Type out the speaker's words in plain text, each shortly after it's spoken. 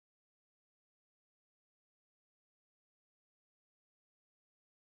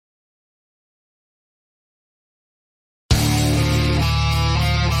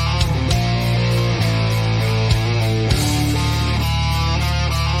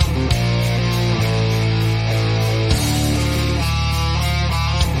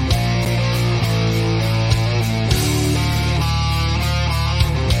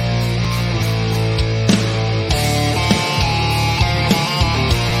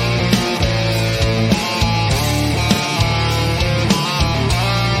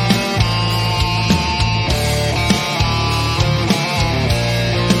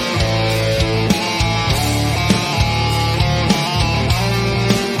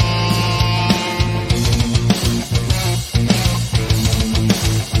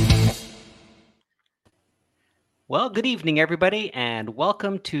Good evening, everybody, and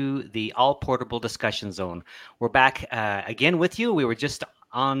welcome to the All Portable Discussion Zone. We're back again with you. We were just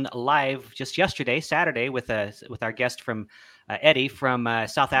on live just yesterday, Saturday, with our guest from Eddie from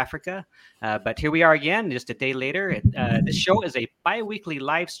South Africa. But here we are again, just a day later. This show is a bi-weekly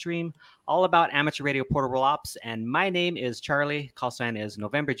live stream all about amateur radio portable ops, and my name is Charlie. Call sign is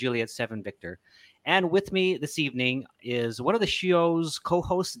November Juliet 7 Victor. And with me this evening is one of the show's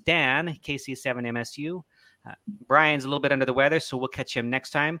co-hosts, Dan, KC7MSU. Brian's a little bit under the weather, so we'll catch him next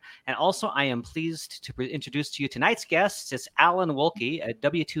time. And also, I am pleased to introduce to you tonight's guest. It's Alan Wolke at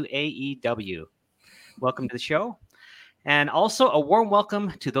W2AEW. Welcome to the show. And also a warm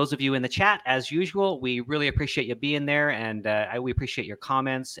welcome to those of you in the chat. As usual, we really appreciate you being there, and we appreciate your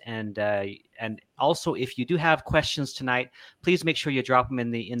comments. And also, if you do have questions tonight, please make sure you drop them in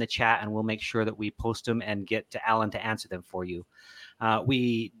the chat, and we'll make sure that we post them and get to Alan to answer them for you.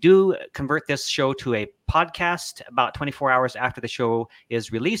 We do convert this show to a podcast about 24 hours after the show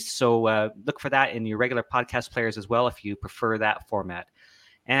is released. So look for that in your regular podcast players as well if you prefer that format.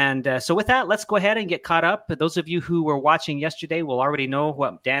 And so with that, let's go ahead and get caught up. Those of you who were watching yesterday will already know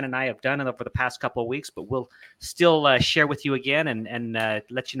what Dan and I have done over the past couple of weeks, but we'll still share with you again and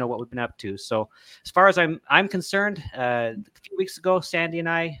let you know what we've been up to. So as far as I'm concerned, a few weeks ago, Sandy and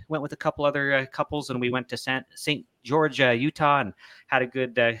I went with a couple other couples, and we went to St. George, Utah, and had a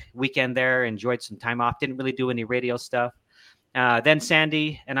good weekend there, enjoyed some time off, didn't really do any radio stuff. Then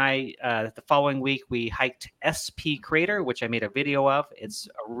Sandy and I, the following week, we hiked SP Crater, which I made a video of. It's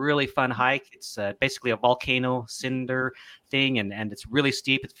a really fun hike. It's basically a volcano cinder thing, and it's really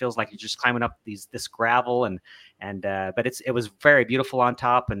steep. It feels like you're just climbing up this gravel, but it was very beautiful on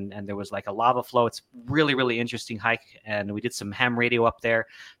top, and there was like a lava flow. It's really, really interesting hike, and we did some ham radio up there,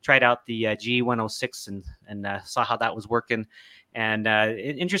 tried out the G106 and saw how that was working. And an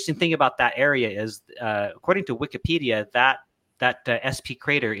interesting thing about that area is, according to Wikipedia, that SP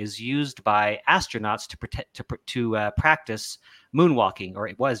Crater is used by astronauts to practice moonwalking, or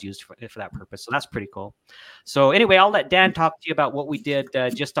it was used for that purpose. So that's pretty cool. So anyway, I'll let Dan talk to you about what we did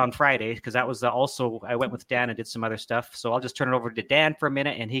just on Friday, because that was also I went with Dan and did some other stuff. So I'll just turn it over to Dan for a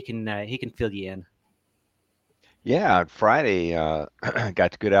minute, and he can fill you in. Yeah, on Friday,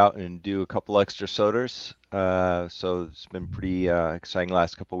 got to get out and do a couple extra soders. So it's been pretty exciting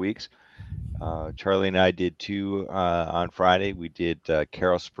last couple weeks. Charlie and I did two on Friday. We did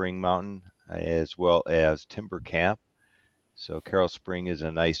Carroll Spring Mountain as well as Timber Camp. So Carroll Spring is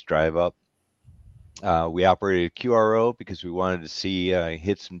a nice drive up. We operated QRO because we wanted to see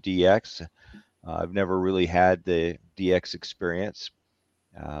hit some DX. I've never really had the DX experience,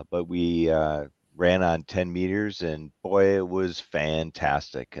 but we ran on 10 meters, and boy, it was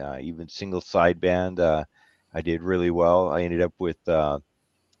fantastic. Even single sideband, I did really well. I ended up with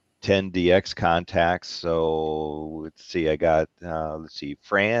 10 DX contacts. So let's see, I got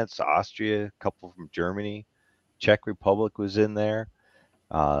France, Austria, a couple from Germany, Czech Republic was in there,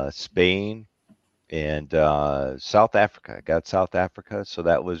 Spain, and South Africa. I got South Africa, so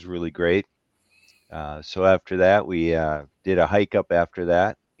that was really great. So after that, we did a hike up after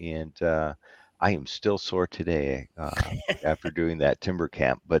that, and I am still sore today after doing that timber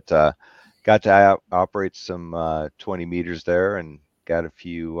camp, but got to operate some 20 meters there and got a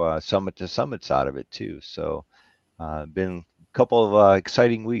few summit to summits out of it too. So been a couple of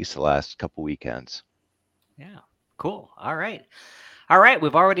exciting weeks the last couple weekends. Yeah, cool. All right.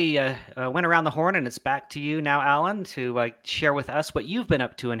 We've already went around the horn, and it's back to you now, Alan, to share with us what you've been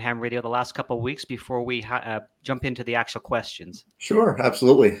up to in ham radio the last couple of weeks before we jump into the actual questions. Sure,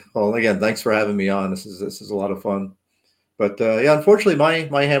 absolutely. Well, again, thanks for having me on. This is a lot of fun. But yeah, unfortunately,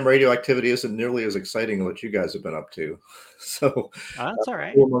 my ham radio activity isn't nearly as exciting as what you guys have been up to. So that's all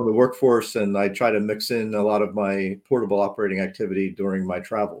right. I'm among the workforce, and I try to mix in a lot of my portable operating activity during my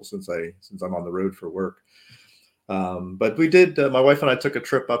travel since I'm on the road for work. But we did. My wife and I took a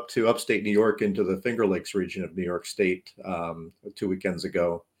trip up to upstate New York into the Finger Lakes region of New York State 2 weekends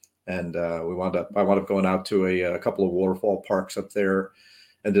ago, and I wound up going out to a couple of waterfall parks up there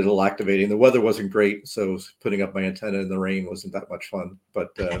and did a little activating. The weather wasn't great, so putting up my antenna in the rain wasn't that much fun.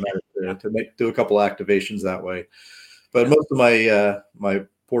 But to do a couple of activations that way. But most of my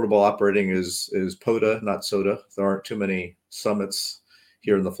portable operating is POTA, not SOTA. There aren't too many summits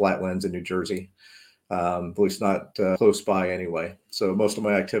here in the Flatlands in New Jersey. At least not close by anyway. So most of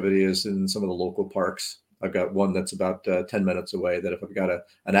my activity is in some of the local parks. I've got one that's about 10 minutes away that if I've got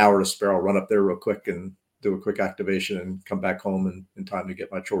an hour to spare, I'll run up there real quick and do a quick activation and come back home in time to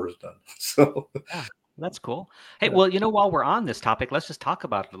get my chores done. So yeah, that's cool. Hey, well, while we're on this topic, let's just talk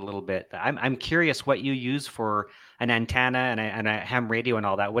about it a little bit. I'm curious what you use for an antenna and a ham radio and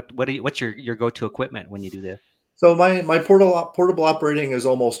all that. What's your go-to equipment when you do this? So my portable operating is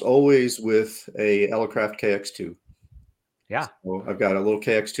almost always with a Elecraft KX2. Yeah. So I've got a little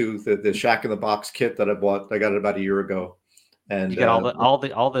KX2, the Shack in the Box kit that I bought. I got it about a year ago, and You got all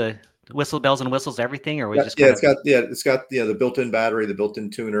the whistle bells and whistles, everything, or we just yeah, kind of it's got the built-in battery, the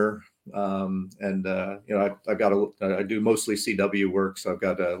built-in tuner, and I've got I do mostly CW work, so I've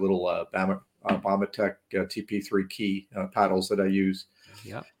got a little Bomatech TP3 key paddles that I use.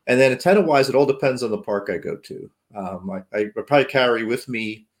 yeah. And then antenna-wise, it all depends on the park I go to. I probably carry with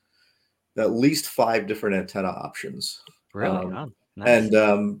me at least 5 different antenna options. Really? Oh, nice.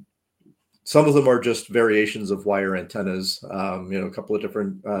 And some of them are just variations of wire antennas. A couple of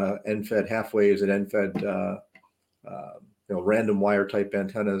different end-fed half waves and end-fed random wire type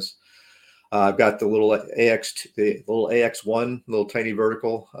antennas. I've got the little AX1, little tiny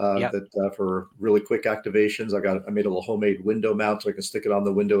vertical that for really quick activations. I made a little homemade window mount so I can stick it on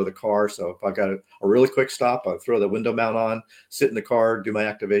the window of the car. So if I got a really quick stop, I'll throw the window mount on, sit in the car, do my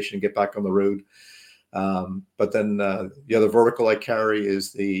activation, and get back on the road. But then the other vertical I carry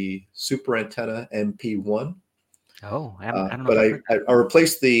is the Super Antenna MP1. Oh, I don't know. But I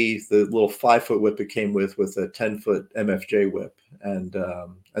replaced the little 5-foot whip it came with a 10-foot MFJ whip, and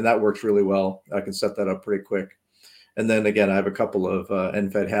that works really well. I can set that up pretty quick. And then again, I have a couple of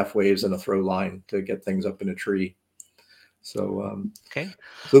end-fed half waves and a throw line to get things up in a tree. So okay,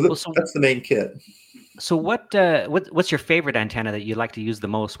 so that's the main kit. So what's your favorite antenna that you like to use the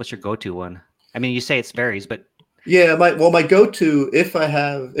most? What's your go-to one? I mean, you say it varies, but yeah, my go-to, if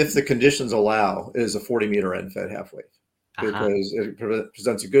the conditions allow, is a 40-meter end-fed half wave, because it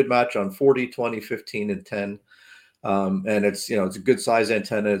presents a good match on 40, 20, 15, and 10. And it's a good size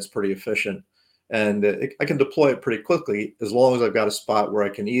antenna. It's pretty efficient, and I can deploy it pretty quickly as long as I've got a spot where I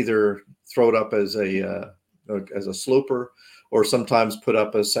can either throw it up as a sloper, or sometimes put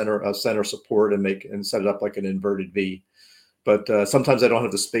up a center support and set it up like an inverted V. But sometimes I don't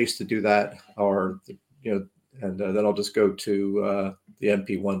have the space to do that, or and then I'll just go to the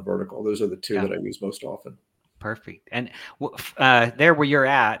MP1 vertical. Those are the two that I use most often. Perfect. And there where you're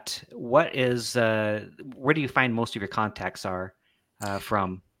at, what is where do you find most of your contacts are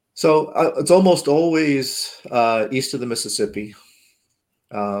from? So it's almost always east of the Mississippi.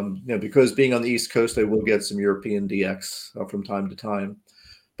 Because being on the East Coast, I will get some European DX from time to time.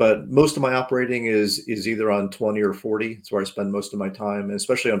 But most of my operating is either on 20 or 40. It's where I spend most of my time, and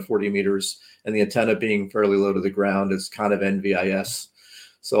especially on 40 meters. And the antenna being fairly low to the ground, it's kind of NVIS.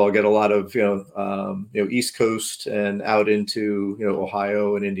 So I'll get a lot of East Coast and out into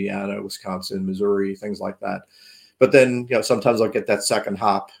Ohio and Indiana, Wisconsin, Missouri, things like that. But then sometimes I'll get that second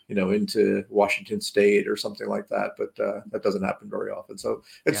hop into Washington State or something like that. But that doesn't happen very often. So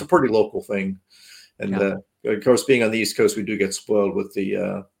it's a pretty local thing. And of course, being on the East Coast, we do get spoiled with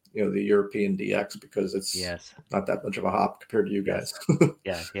the the European DX, because it's not that much of a hop compared to you guys.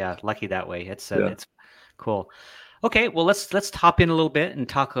 Yeah, lucky that way. It's cool. Okay, well let's hop in a little bit and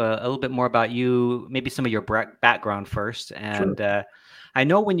talk a little bit more about you, maybe some of your background first. And sure. I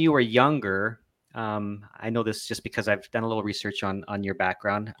know when you were younger, I know this just because I've done a little research on your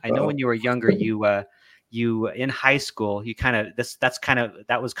background. I know when you were younger, you in high school, you kind of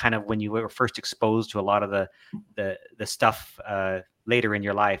that was kind of when you were first exposed to a lot of the stuff later in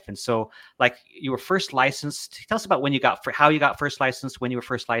your life. And so, like, you were first licensed. Tell us about how you got first licensed, when you were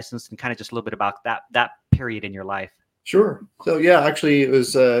first licensed, and kind of just a little bit about that period in your life. Sure. So yeah, actually, it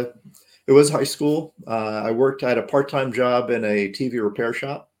was high school. I had a part-time job in a TV repair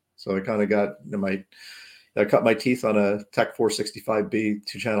shop. So I kind of got I cut my teeth on a Tech 465B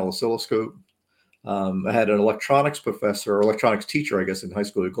 2-channel oscilloscope. I had an electronics professor, or electronics teacher, I guess in high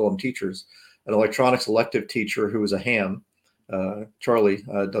school we call them teachers, an electronics elective teacher who was a ham, Charlie,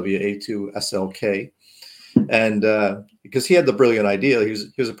 WA2SLK. And because he had the brilliant idea, he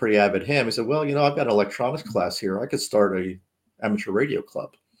was a pretty avid ham. He said, well, I've got an electronics class here. I could start a amateur radio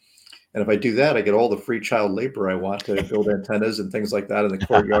club. And if I do that, I get all the free child labor I want to build antennas and things like that in the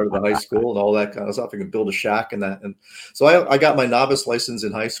courtyard of the high school and all that kind of stuff. I can build a shack and that. And so I got my novice license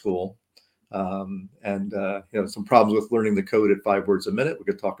in high school. And some problems with learning the code at 5 words a minute. We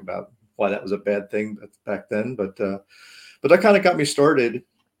could talk about why that was a bad thing back then. But that kind of got me started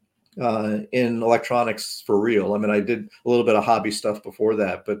in electronics for real. I mean, I did a little bit of hobby stuff before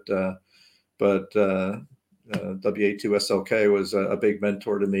that, but WA2SLK was a big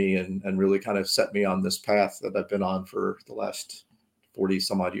mentor to me and really kind of set me on this path that I've been on for the last 40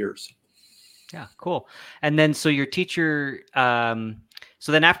 some odd years. Yeah, cool. And then, so your teacher,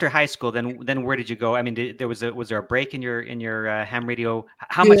 So then after high school, then where did you go? I mean, was there a break in your ham radio?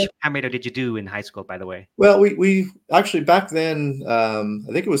 How much ham radio did you do in high school, by the way? Well, we actually back then,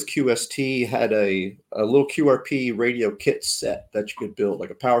 I think it was QST had a little QRP radio kit set that you could build,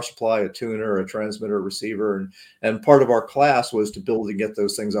 like a power supply, a tuner, a transmitter, a receiver, and part of our class was to build and get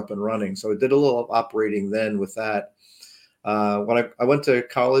those things up and running. So I did a little operating then with that. When I went to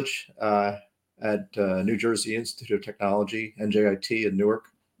college at New Jersey Institute of Technology, NJIT in Newark,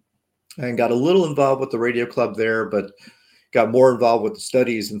 and got a little involved with the radio club there, but got more involved with the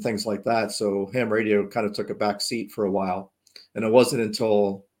studies and things like that. So ham radio kind of took a back seat for a while. And it wasn't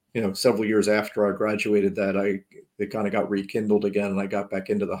until, several years after I graduated that it kind of got rekindled again and I got back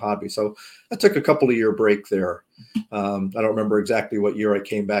into the hobby. So I took a couple of year break there. I don't remember exactly what year I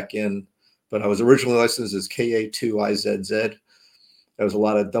came back in, but I was originally licensed as KA2IZZ. There was a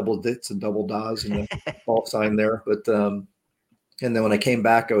lot of double dits and double das in the call sign there. But and then when I came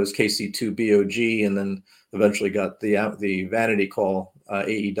back, I was KC2BOG, and then eventually got the vanity call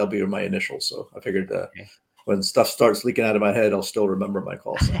AEW my initials. So I figured when stuff starts leaking out of my head, I'll still remember my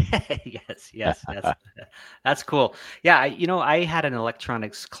call sign. Yes, that's cool. Yeah, I had an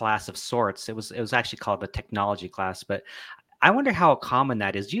electronics class of sorts. It was actually called the technology class, but I wonder how common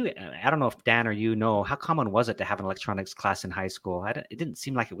that is. I don't know if Dan or you know, how common was it to have an electronics class in high school? It didn't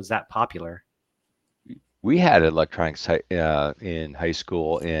seem like it was that popular. We had electronics in high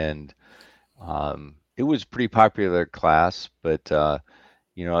school, and it was a pretty popular class, but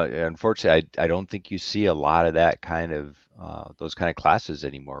unfortunately, I don't think you see a lot of that kind of those kind of classes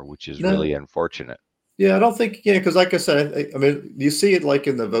anymore, which is really unfortunate. Yeah, I don't think, because like I said, I mean, you see it like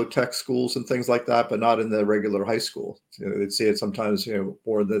in the VOTEC schools and things like that, but not in the regular high school. They'd see it sometimes,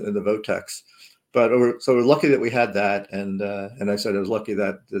 more in the VOTECs. But so we're lucky that we had that, and I said I was lucky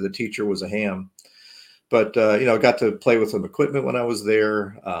that the teacher was a ham. But I got to play with some equipment when I was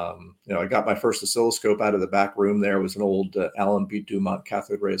there. I got my first oscilloscope out of the back room. There was an old Allen B. Dumont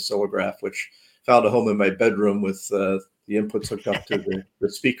cathode ray oscillograph, which found a home in my bedroom with the inputs hooked up to the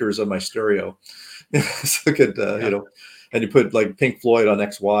speakers of my stereo. So good, and you put like Pink Floyd on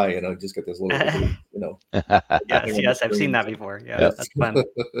XY, just get this little, Yes, I've seen that before. Yeah, that's fun.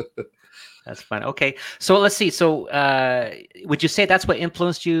 That's fun. Okay, so let's see. So, would you say that's what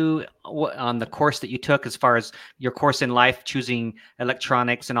influenced you on the course that you took, as far as your course in life, choosing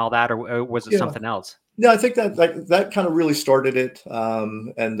electronics and all that, or was it something else? No, I think that kind of really started it,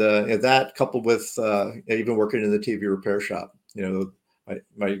 and that coupled with even working in the TV repair shop.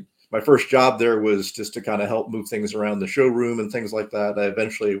 My first job there was just to kind of help move things around the showroom and things like that. I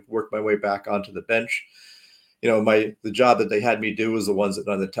eventually worked my way back onto the bench. The job that they had me do was the ones that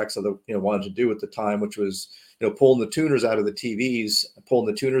none of the techs wanted to do at the time, which was pulling the tuners out of the TVs, pulling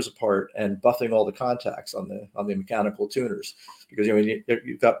the tuners apart, and buffing all the contacts on the mechanical tuners. Because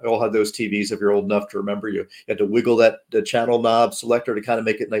you've all had those TVs, if you're old enough to remember, you had to wiggle the channel knob selector to kind of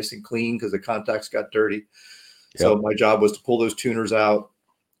make it nice and clean because the contacts got dirty. Yep. So my job was to pull those tuners out,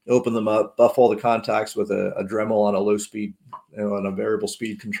 open them up, buff all the contacts with a Dremel on a low speed, on a variable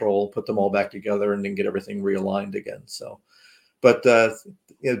speed control, put them all back together, and then get everything realigned again. So, but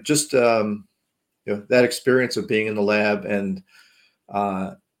just that experience of being in the lab and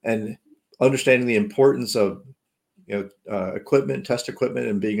understanding the importance of equipment, test equipment,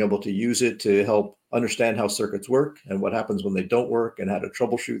 and being able to use it to help understand how circuits work and what happens when they don't work and how to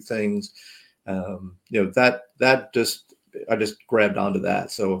troubleshoot things. I just grabbed onto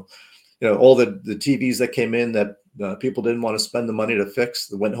that. So, all the TVs that came in that people didn't want to spend the money to fix,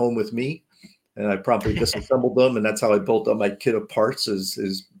 that went home with me, and I promptly disassembled them. And that's how I built up my kit of parts,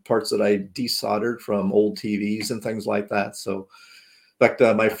 is parts that I desoldered from old TVs and things like that. So, in fact,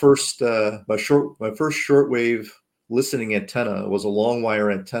 my first shortwave listening antenna was a long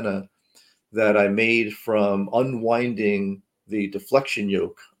wire antenna that I made from unwinding the deflection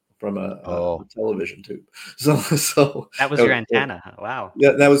yoke from a television tube. So that was your antenna. Wow.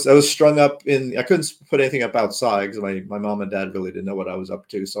 Yeah, that was strung up I couldn't put anything up outside because my mom and dad really didn't know what I was up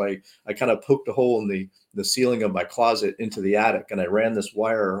to. So I kind of poked a hole in the ceiling of my closet into the attic, and I ran this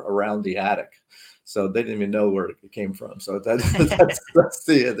wire around the attic. So they didn't even know where it came from. So that's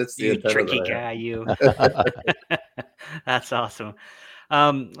the you tricky guy, you. That's awesome.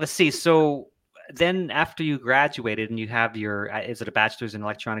 Let's see. So then after you graduated and you have your, is it a bachelor's in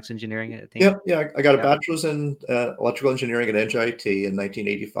electronics engineering? I think? Yeah. I got a bachelor's in electrical engineering at NJIT in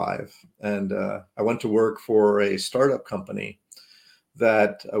 1985. And I went to work for a startup company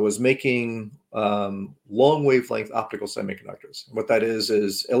that was making long wavelength optical semiconductors. What that is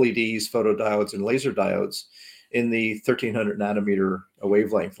LEDs, photodiodes, and laser diodes in the 1300 nanometer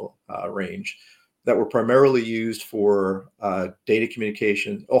wavelength range. that were primarily used for data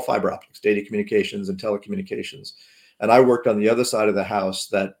communication, all fiber optics, data communications and telecommunications. And I worked on the other side of the house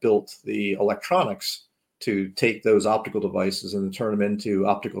that built the electronics to take those optical devices and turn them into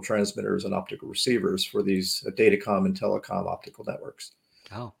optical transmitters and optical receivers for these datacom and telecom optical networks.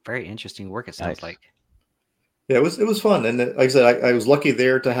 Oh, very interesting work, it sounds Nice. like. Yeah, it was fun. And like I said, I was lucky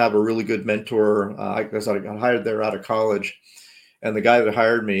there to have a really good mentor. I got hired there out of college. And the guy that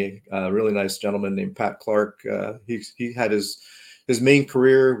hired me, a really nice gentleman named Pat Clark, he had his main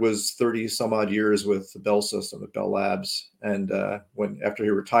career was 30 some odd years with the Bell System at Bell Labs. And after he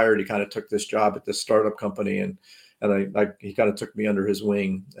retired, he kind of took this job at this startup company, and he kind of took me under his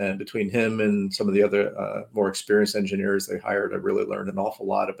wing. And between him and some of the other more experienced engineers they hired, I really learned an awful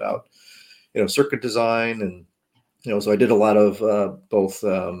lot about, circuit design. And, so I did a lot of both,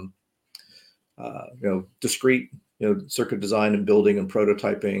 discrete circuit design and building and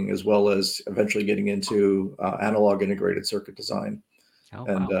prototyping, as well as eventually getting into analog integrated circuit design. Oh,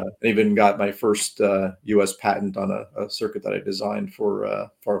 And wow. even got my first U.S. patent on a circuit that I designed for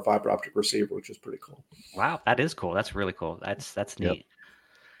a fiber optic receiver, which is pretty cool. Wow, that is cool. That's really cool. That's Yep.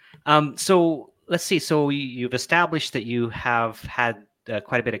 neat. So let's see. So you've established that you have had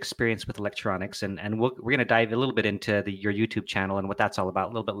quite a bit of experience with electronics, and we're going to dive a little bit into your YouTube channel and what that's all about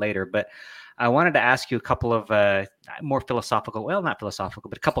a little bit later. But I wanted to ask you a couple of more philosophical, well, not philosophical,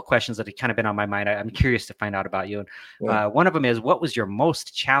 but a couple of questions that have kind of been on my mind. I'm curious to find out about you. Yeah. One of them is, what was your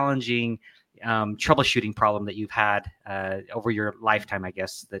most challenging troubleshooting problem that you've had over your lifetime, I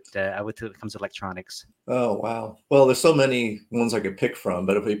guess, that when it comes to electronics? Oh, wow. Well, there's so many ones I could pick from,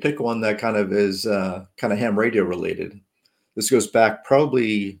 but if we pick one that kind of is kind of ham radio related, this goes back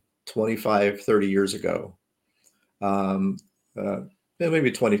probably 25, 30 years ago.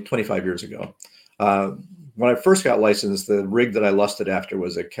 Maybe 20, 25 years ago. When I first got licensed, the rig that I lusted after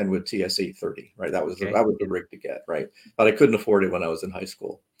was a Kenwood TSE 30, right? That was the rig to get, right? But I couldn't afford it when I was in high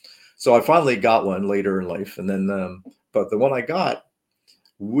school. So I finally got one later in life. And then, but the one I got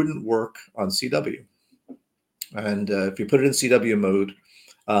wouldn't work on CW. And if you put it in CW mode,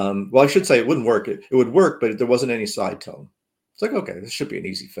 well, I should say it wouldn't work. It would work, but there wasn't any side tone. It's like, okay, this should be an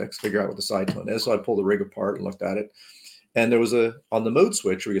easy fix. Figure out what the side tone is. So I pulled the rig apart and looked at it. And there was on the mode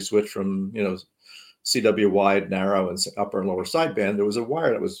switch where you switch from, CW wide, narrow, and upper and lower sideband, there was a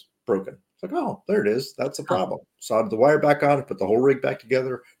wire that was broken. It's like, oh, there it is. That's a problem. Soldered the wire back on, put the whole rig back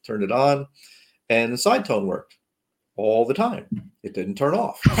together, turned it on, and the side tone worked all the time. It didn't turn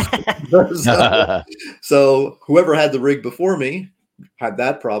off. So whoever had the rig before me had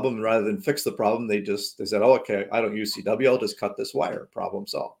that problem, and rather than fix the problem, they said, oh, okay, I don't use CW, I'll just cut this wire. Problem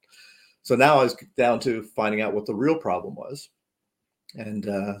solved. So now I was down to finding out what the real problem was. And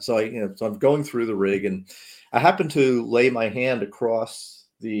so I'm going through the rig, and I happened to lay my hand across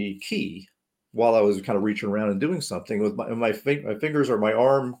the key while I was kind of reaching around and doing something with my fingers, or my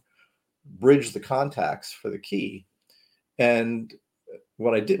arm bridged the contacts for the key. And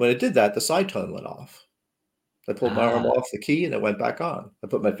when it did that, the side tone went off. I pulled my arm off the key and it went back on. I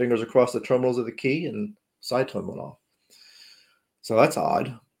put my fingers across the terminals of the key and side tone went off. So that's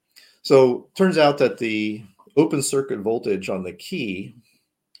odd. So it turns out that the open circuit voltage on the key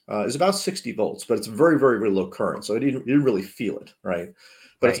is about 60 volts, but it's very, very, very low current. So you didn't really feel it, right?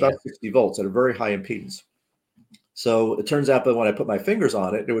 But it's about 60 volts at a very high impedance. So it turns out that when I put my fingers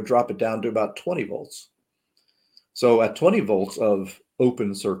on it, it would drop it down to about 20 volts. So at 20 volts of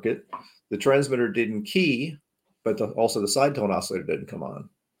open circuit, the transmitter didn't key, but also the side tone oscillator didn't come on.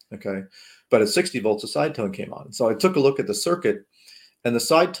 Okay. But at 60 volts, the side tone came on. So I took a look at the circuit, and the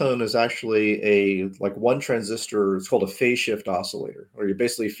side tone is actually one transistor. It's called a phase shift oscillator, where you're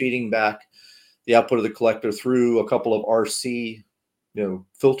basically feeding back the output of the collector through a couple of RC,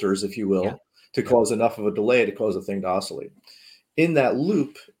 filters, if you will, to cause enough of a delay to cause the thing to oscillate. In that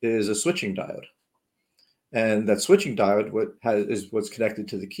loop is a switching diode. And that switching diode is what's connected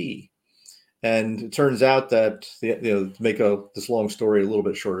to the key. And it turns out that, to make this long story a little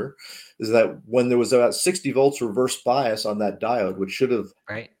bit shorter, is that when there was about 60 volts reverse bias on that diode, which should have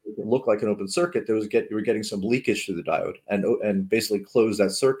looked like an open circuit, you were getting some leakage through the diode and basically closed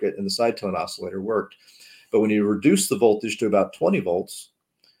that circuit, and the side tone oscillator worked. But when you reduce the voltage to about 20 volts,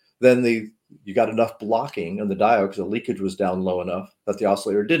 then you got enough blocking on the diode because the leakage was down low enough that the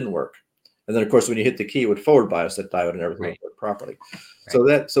oscillator didn't work. And then, of course, when you hit the key, it would forward bias that diode and everything would work properly.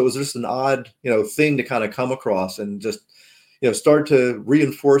 Right. So it was just an odd, thing to kind of come across and just, start to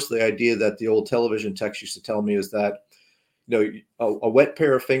reinforce the idea that the old television techs used to tell me, is that, a wet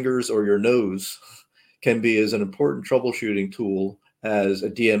pair of fingers or your nose can be as an important troubleshooting tool as a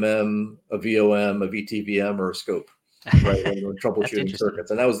DMM, a VOM, a VTVM, or a scope. right, when we're That's troubleshooting interesting.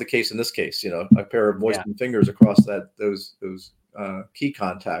 circuits. And that was the case in this case. A pair of moistened fingers across those key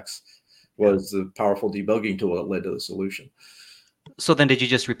contacts was the powerful debugging tool that led to the solution. So then did you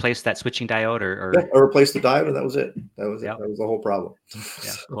just replace that switching diode or? Yeah, I replaced the diode and that was it. That was Yep. it. That was the whole problem.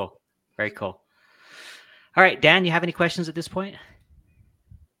 Yeah, cool. Very cool. All right, Dan, you have any questions at this point?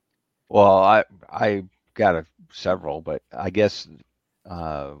 Well, I got several, but I guess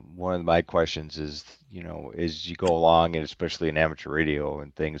one of my questions is, as you go along, and especially in amateur radio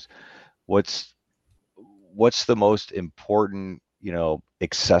and things, what's the most important,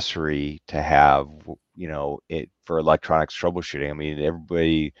 accessory to have, for electronics troubleshooting? I mean,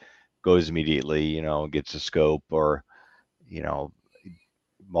 everybody goes immediately, gets a scope or,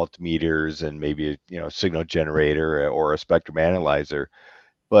 multimeters and maybe a signal generator or a spectrum analyzer.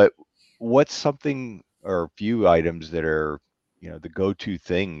 But what's something or a few items that are, the go-to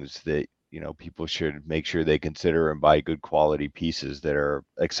things that, people should make sure they consider and buy good quality pieces that are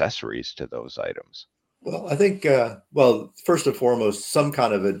accessories to those items? Well, I think, first and foremost, some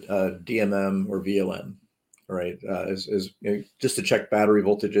kind of a DMM or VOM, right, is just to check battery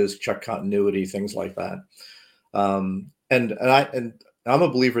voltages, check continuity, things like that. And I'm a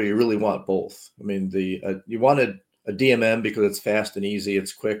believer you really want both. I mean, you wanted a DMM because it's fast and easy,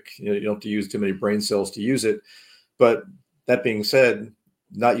 it's quick. You don't have to use too many brain cells to use it. But that being said,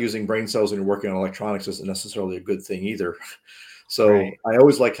 not using brain cells when you're working on electronics isn't necessarily a good thing either. So right. I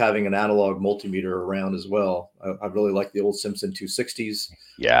always like having an analog multimeter around as well. I really like the old Simpson 260s.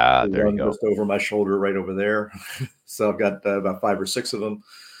 Yeah, there you go. Just over my shoulder, right over there. So I've got about 5 or 6 of them.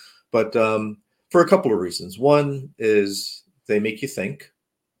 But for a couple of reasons. One is they make you think.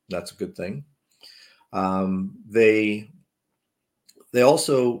 That's a good thing. They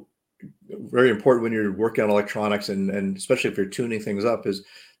also, very important when you're working on electronics and especially if you're tuning things up, is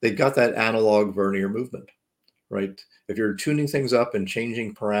they've got that analog vernier movement, right? If you're tuning things up and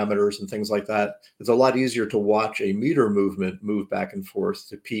changing parameters and things like that, it's a lot easier to watch a meter movement move back and forth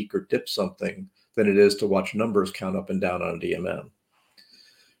to peak or dip something than it is to watch numbers count up and down on a DMM.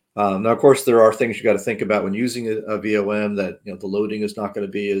 Now, of course, there are things you got to think about when using a VOM, that the loading is not going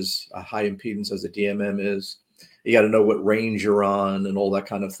to be as high impedance as a DMM is. You got to know what range you're on and all that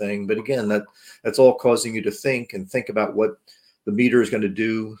kind of thing. But again, that's all causing you to think about what the meter is going to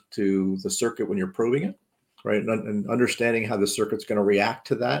do to the circuit when you're probing it, right? And understanding how the circuit's going to react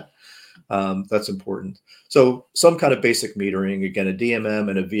to that. That's important. So some kind of basic metering, again, a DMM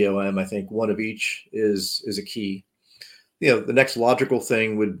and a VOM, I think one of each is a key. The next logical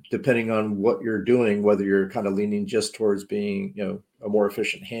thing would, depending on what you're doing, whether you're kind of leaning just towards being, a more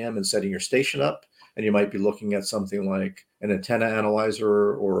efficient ham and setting your station up, and you might be looking at something like an antenna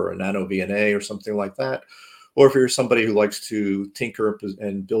analyzer or a nano VNA or something like that. Or if you're somebody who likes to tinker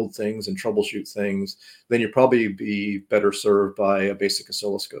and build things and troubleshoot things, then you'd probably be better served by a basic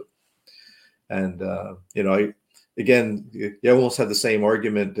oscilloscope. And, again, you almost have the same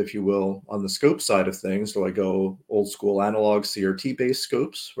argument, if you will, on the scope side of things. Do I go old school analog CRT-based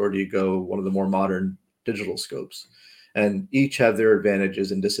scopes, or do you go one of the more modern digital scopes? And each have their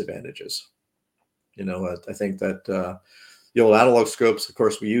advantages and disadvantages. I think that the old analog scopes, of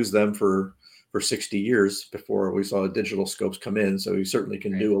course, we use them for 60 years before we saw digital scopes come in. So you certainly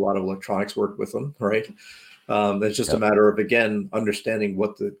can do a lot of electronics work with them, right? It's just a matter of, again, understanding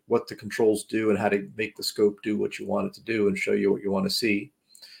what the controls do and how to make the scope do what you want it to do and show you what you want to see.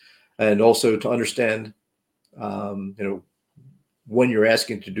 And also to understand, when you're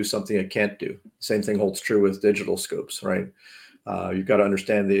asking to do something it can't do. Same thing holds true with digital scopes, right? You've got to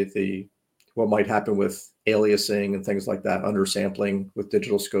understand what might happen with aliasing and things like that, undersampling with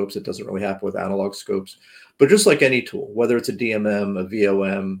digital scopes. It doesn't really happen with analog scopes. But just like any tool, whether it's a DMM, a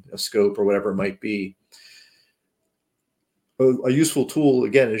VOM, a scope, or whatever it might be, a useful tool,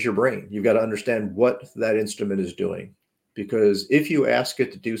 again, is your brain. You've got to understand what that instrument is doing. Because if you ask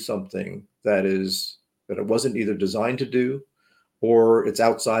it to do something that it wasn't either designed to do, or it's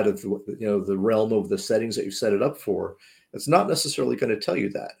outside of the realm of the settings that you set it up for, it's not necessarily going to tell you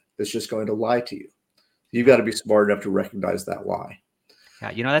that. It's just going to lie to you. You've got to be smart enough to recognize that lie.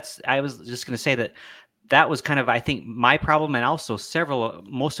 Yeah, I was just going to say that was kind of, I think, my problem, and also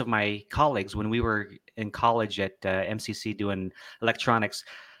most of my colleagues when we were in college at MCC doing electronics.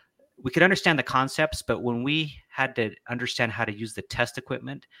 We could understand the concepts, but when we had to understand how to use the test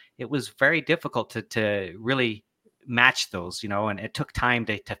equipment, it was very difficult to really match those, and it took time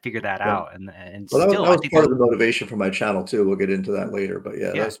to figure that out. And well, that was part of the motivation for my channel too. We'll get into that later, but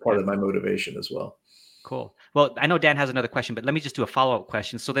that was part of my motivation as well. Cool. Well, I know Dan has another question, but let me just do a follow-up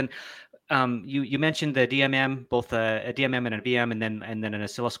question. So then, you mentioned the DMM, both a DMM and a VM, and then an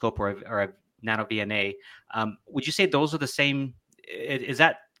oscilloscope or nano VNA. Would you say those are the same? Is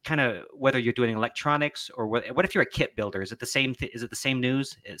that kind of whether you're doing electronics or what if you're a kit builder? Is it the same? Is it the same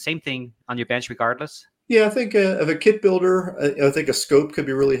news? Same thing on your bench, regardless? Yeah, I think of a kit builder, I think a scope could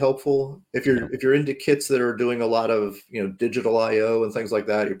be really helpful if you're into kits that are doing a lot of digital I/O and things like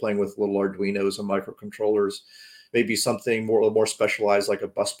that. You're playing with little Arduinos and microcontrollers, maybe something more specialized like a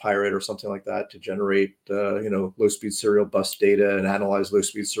bus pirate or something like that to generate low speed serial bus data and analyze low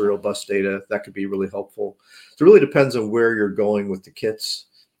speed serial bus data. That could be really helpful. So it really depends on where you're going with the kits.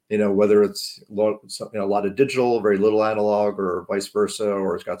 Whether it's a lot of digital, very little analog, or vice versa,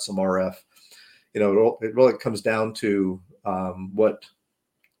 or it's got some RF. It really comes down to what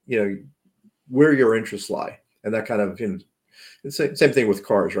where your interests lie, and that kind of it's the same thing with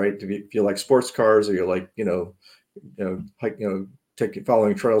cars, right? If you like sports cars, or you like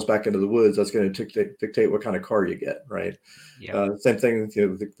following trails back into the woods, that's going to dictate what kind of car you get, right? Yeah. Same thing,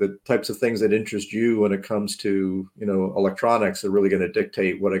 the types of things that interest you when it comes to electronics are really going to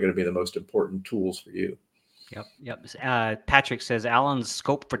dictate what are going to be the most important tools for you. Yep. Patrick says Alan's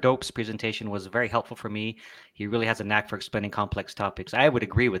Scope for Dopes presentation was very helpful for me. He really has a knack for explaining complex topics. I would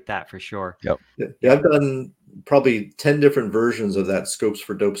agree with that for sure. Yep. Yeah, I've done probably 10 different versions of that Scopes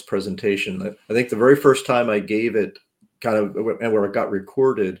for Dopes presentation. I think the very first time I gave it, and where it got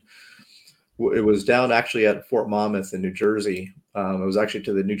recorded, it was down actually at Fort Monmouth in New Jersey. It was actually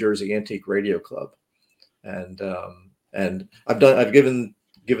to the New Jersey Antique Radio Club, and I've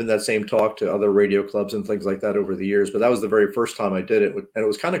given that same talk to other radio clubs and things like that over the years, but that was the very first time I did it. And it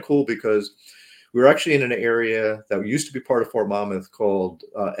was kind of cool because we were actually in an area that used to be part of Fort Monmouth called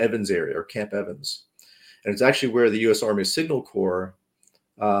Evans area, or Camp Evans. And it's actually where the U.S. Army Signal Corps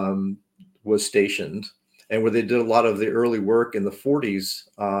was stationed, and where they did a lot of the early work in the 40s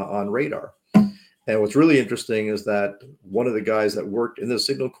on radar. And what's really interesting is that one of the guys that worked in the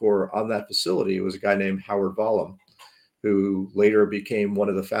Signal Corps on that facility was a guy named Howard Vollum, who later became one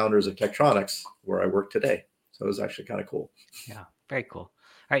of the founders of Tektronix, where I work today. So it was actually kind of cool. Yeah, very cool. All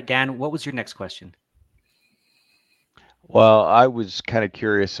right, Dan, what was your next question? Well, I was kind of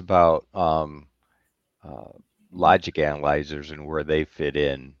curious about logic analyzers and where they fit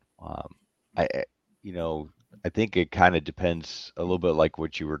in. I think it kind of depends a little bit like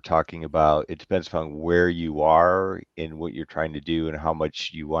what you were talking about. It depends upon where you are and what you're trying to do and how much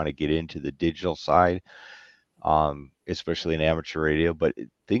you want to get into the digital side. Especially in amateur radio, but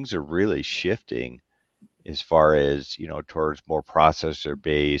things are really shifting as far as towards more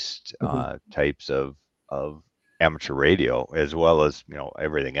processor-based types of amateur radio, as well as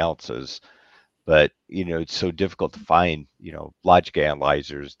everything else is. But it's so difficult to find logic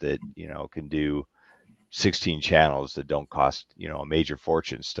analyzers that can do 16 channels that don't cost a major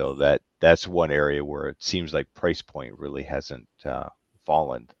fortune. Still, that's one area where it seems like price point really hasn't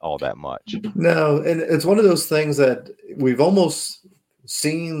fallen all that much. No, and it's one of those things that we've almost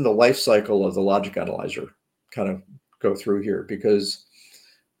seen the life cycle of the logic analyzer kind of go through here, because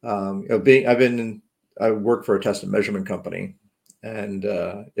I work for a test and measurement company, and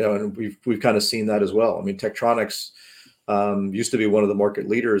and we've kind of seen that as well. I mean, Tektronix used to be one of the market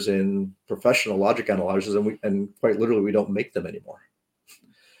leaders in professional logic analyzers, and quite literally we don't make them anymore.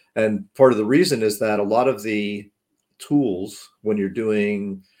 And part of the reason is that a lot of the tools, when you're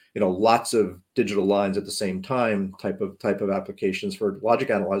doing lots of digital lines at the same time, type of applications for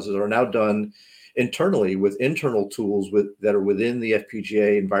logic analyzers, are now done internally with internal tools that are within the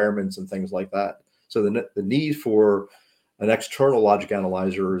FPGA environments and things like that. So the need for an external logic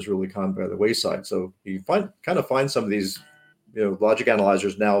analyzer is really gone by the wayside. So you find some of these logic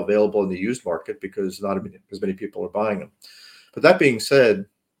analyzers now available in the used market because not as many people are buying them. But that being said,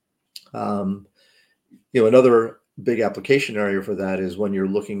 another big application area for that is when you're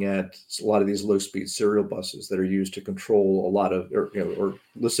looking at a lot of these low-speed serial buses that are used to control a lot of, or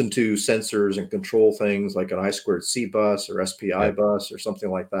listen to sensors and control things like an I2C bus or SPI bus or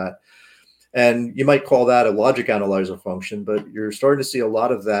something like that. And you might call that a logic analyzer function, but you're starting to see a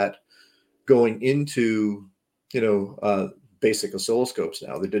lot of that going into, basic oscilloscopes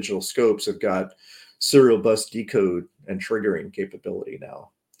now. The digital scopes have got serial bus decode and triggering capability now.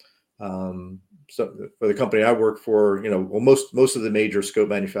 So for the company I work for, most of the major scope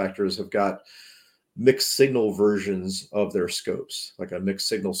manufacturers have got mixed signal versions of their scopes, like a mixed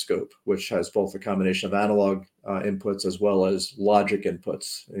signal scope, which has both a combination of analog inputs as well as logic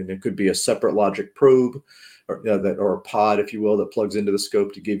inputs. And it could be a separate logic probe or a pod, if you will, that plugs into the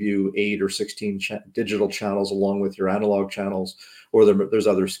scope to give you 8 or 16 digital channels along with your analog channels. Or there's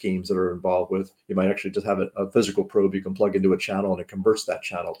other schemes that are involved with, you might actually just have a physical probe you can plug into a channel and it converts that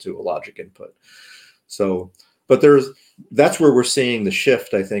channel to a logic input. So, but that's where we're seeing the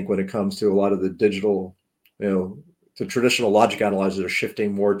shift, I think, when it comes to a lot of the digital, the traditional logic analyzers are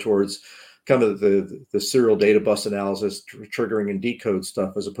shifting more towards kind of the serial data bus analysis, triggering and decode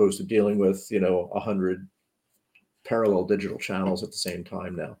stuff, as opposed to dealing with 100 parallel digital channels at the same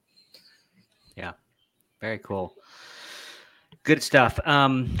time now. Yeah, very cool. Good stuff.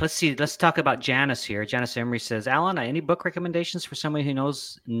 Let's see. Let's talk about Janice here. Janice Emery says, Alan, any book recommendations for someone who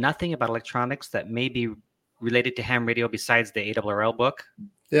knows nothing about electronics that may be related to ham radio besides the ARRL book?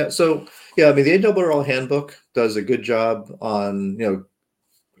 Yeah. So, I mean, the ARRL handbook does a good job on,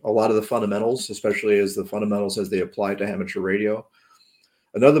 a lot of the fundamentals, especially as they apply to amateur radio.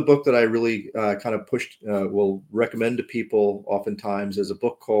 Another book that I really kind of will recommend to people oftentimes is a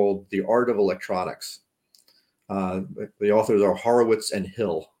book called The Art of Electronics. The authors are Horowitz and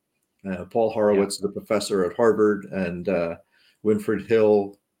Hill. Paul Horowitz is a professor at Harvard, and Winfried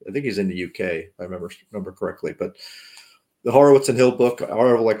Hill, I think he's in the UK, if I remember correctly. But the Horowitz and Hill book,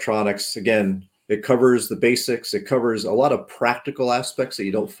 Art of Electronics, again, it covers the basics. It covers a lot of practical aspects that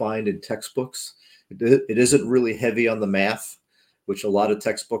you don't find in textbooks. It isn't really heavy on the math, which a lot of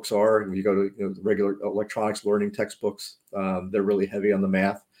textbooks are. If you go to regular electronics learning textbooks, they're really heavy on the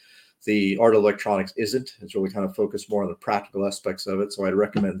math. The Art of Electronics isn't. It's really kind of focused more on the practical aspects of it. So I'd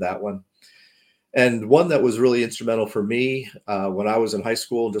recommend that one. And one that was really instrumental for me when I was in high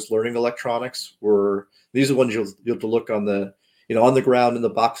school, just learning electronics, these are ones you'll have to look on the, on the ground in the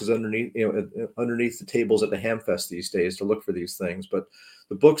boxes underneath, underneath the tables at the Hamfest these days to look for these things. But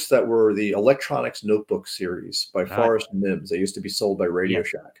the books that were the Electronics Notebook series by Forrest Mims, they used to be sold by Radio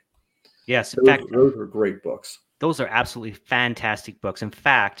Shack. Yes, in fact, those were great books. Those are absolutely fantastic books. In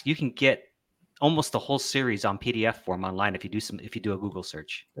fact, you can get almost the whole series on PDF form online if you do a Google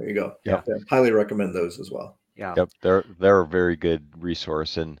search. There you go. Yeah. Highly recommend those as well. Yeah. Yep. They're a very good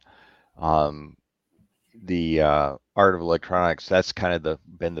resource. And the Art of Electronics, that's kind of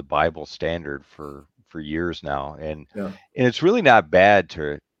been the Bible standard for years now. And it's really not bad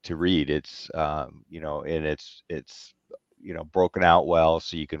to read. It's and it's broken out well,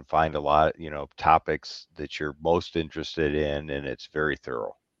 so you can find a lot, topics that you're most interested in, and it's very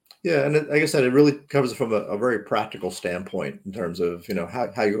thorough. Yeah, and like I said, it really covers it from a very practical standpoint in terms of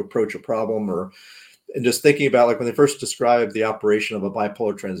how you approach a problem, and just thinking about, like, when they first describe the operation of a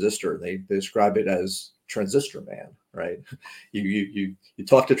bipolar transistor, they describe it as transistor man, right? You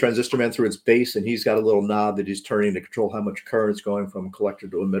talk to transistor man through its base, and he's got a little knob that he's turning to control how much current's going from collector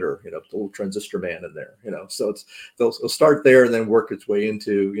to emitter, the little transistor man in there, so they'll start there and then work its way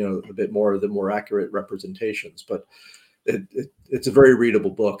into, a bit more of the more accurate representations. But it's a very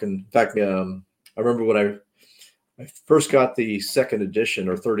readable book. And in fact, I remember when I first got the second edition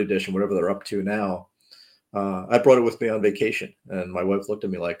or third edition, whatever they're up to now, I brought it with me on vacation, and my wife looked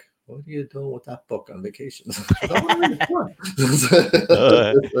at me like, "What are you doing with that book on vacation?" This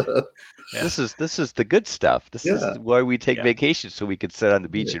is the good stuff. This is why we take vacations, so we could sit on the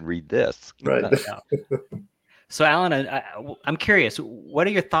beach and read this. Right. So, Alan, I'm curious. What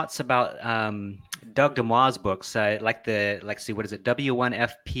are your thoughts about Doug DeMoss books? What is it?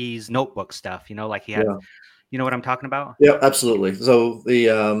 W1FP's notebook stuff. Like he had. You know what I'm talking about? Yeah, absolutely. So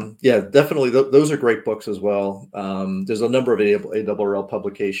definitely those are great books as well. There's a number of ARRL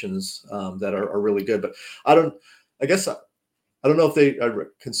publications that are really good, but I don't know if they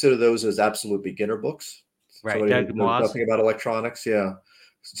consider those as absolute beginner books. Right. Doug DeMoss. Nothing about electronics. Yeah.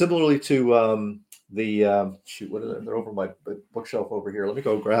 Similarly to they're over my bookshelf over here. Let me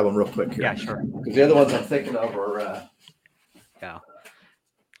go grab them real quick here. Yeah, sure. Because the other ones I'm thinking of are.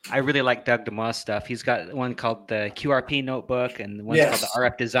 I really like Doug DeMoss stuff. He's got one called the QRP notebook, and one's called the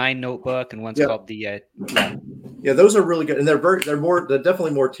RF design notebook, and one's called the. Yeah, those are really good, and they're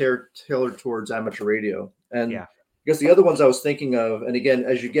definitely more tailored towards amateur radio. And I guess the other ones I was thinking of, and again,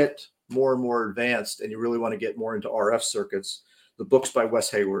 as you get more and more advanced, and you really want to get more into RF circuits, the books by Wes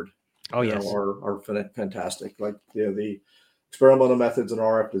Hayward. Are fantastic. Like the experimental methods in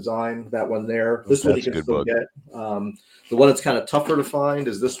RF design, that one there. This one you can still get. The one that's kind of tougher to find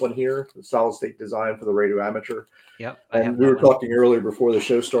is this one here, the solid state design for the radio amateur. Yep. And we were talking earlier before the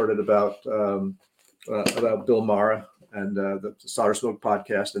show started about Bill Mara and the Solder Smoke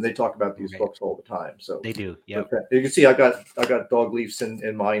podcast, and they talk about these books all the time. So they do. Yeah. You can see I got dog leaves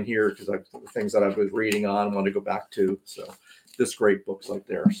in mine here because the things that I was reading on and want to go back to. So just great books like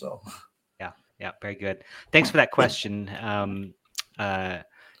there. So. Yeah, very good. Thanks for that question,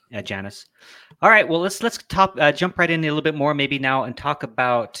 Janice. All right, well, let's jump right in a little bit more maybe now and talk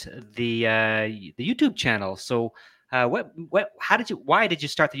about the YouTube channel. So, why did you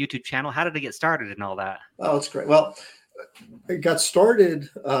start the YouTube channel? How did it get started and all that? Oh, it's great. Well, it got started.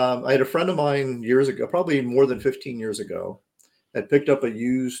 I had a friend of mine years ago, probably more than 15 years ago, that picked up a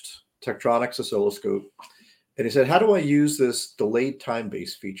used Tektronix oscilloscope, and he said, "How do I use this delayed time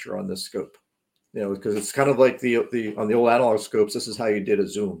base feature on this scope?" Because it's kind of like the on the old analog scopes. This is how you did a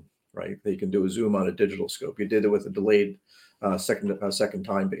zoom, right? You can do a zoom on a digital scope. You did it with a delayed second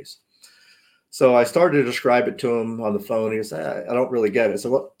time base. So I started to describe it to him on the phone. He said, "I don't really get it." So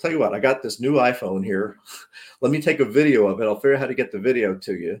well, tell you what, I got this new iPhone here. Let me take a video of it. I'll figure out how to get the video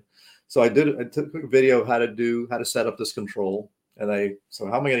to you. So I took a video of how to set up this control. And so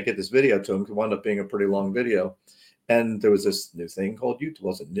how am I going to get this video to him? It wound up being a pretty long video. And there was this new thing called YouTube. It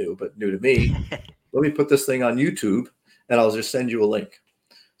wasn't new, but new to me. Let me put this thing on YouTube and I'll just send you a link.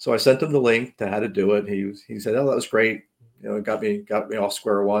 So I sent him the link to how to do it. He said, "Oh, that was great. It got me off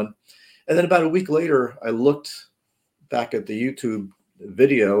square one." And then about a week later, I looked back at the YouTube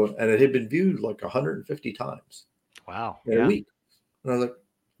video and it had been viewed like 150 times. Wow. In a week. And I was like,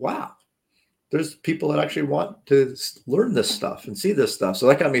 wow, there's people that actually want to learn this stuff and see this stuff. So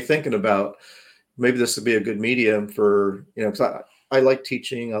that got me thinking about maybe this would be a good medium for, because I like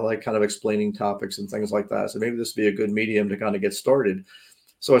teaching. I like kind of explaining topics and things like that. So maybe this would be a good medium to kind of get started.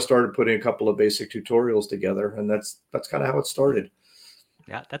 So I started putting a couple of basic tutorials together, and that's kind of how it started.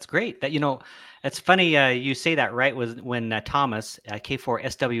 Yeah, that's great. That it's funny you say that, right? Was when Thomas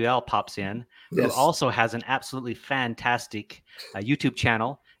K4SWL pops in, who also has an absolutely fantastic YouTube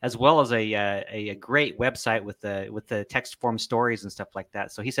channel, as well as a great website with the text form stories and stuff like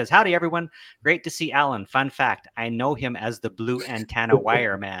that. So he says, "Howdy everyone, great to see Alan. Fun fact: I know him as the Blue Antenna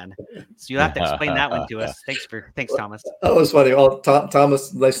Wire Man." So you'll have to explain that one to us. Thanks, Thomas. That was funny. Well,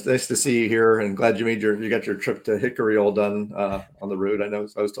 Thomas, nice to see you here, and glad you got your trip to Hickory all done on the road. I know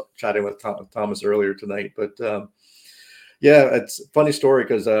I was chatting with Thomas earlier tonight, but yeah, it's a funny story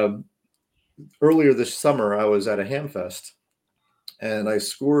because earlier this summer I was at a Hamfest. And I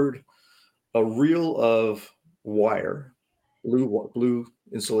scored a reel of wire, blue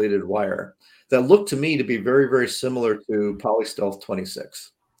insulated wire, that looked to me to be very, very similar to Polystealth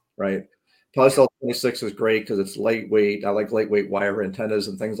 26, right? Polystealth 26 is great because it's lightweight. I like lightweight wire antennas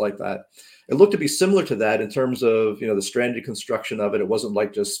and things like that. It looked to be similar to that in terms of, the stranded construction of it. It wasn't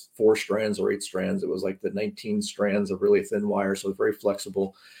like just 4 strands or 8 strands. It was like the 19 strands of really thin wire. So it was very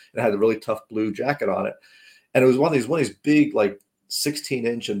flexible. It had a really tough blue jacket on it. And it was one of these big, like,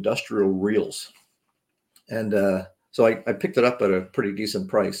 16-inch industrial reels. And so I picked it up at a pretty decent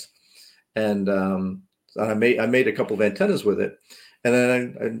price. And I made a couple of antennas with it. And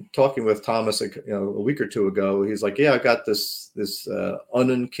then I'm talking with Thomas a week or two ago. He's like, "Yeah, I got this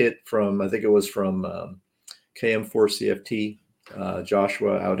Unnen kit from, I think it was from KM4CFT,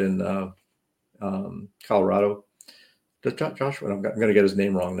 Joshua out in Colorado." Joshua, I'm going to get his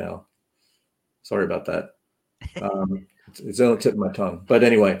name wrong now. Sorry about that. It's on the tip of my tongue, but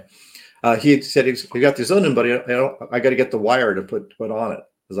anyway, he said he got this Unnen, but I got to get the wire to put on it.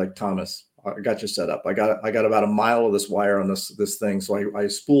 I was like, "Thomas, I got you set up. I got about a mile of this wire on this thing." So I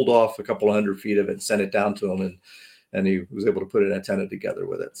spooled off a couple of 100 feet of it and sent it down to him, and he was able to put an antenna together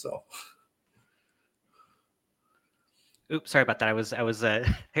with it. So. Oops, sorry about that. I was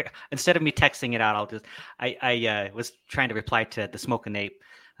instead of me texting it out, I was trying to reply to the Smoke and Ape.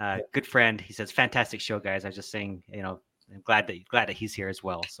 Good friend. He says, "Fantastic show, guys." I was just saying, I'm glad that he's here as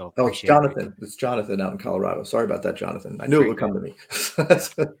well. So it's Jonathan. It's Jonathan out in Colorado. Sorry about that, Jonathan. I knew it would come to me.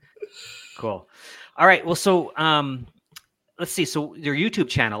 Cool. All right. Well, so let's see. So your YouTube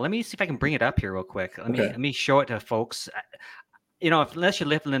channel. Let me see if I can bring it up here real quick. Let me show it to folks. Unless you're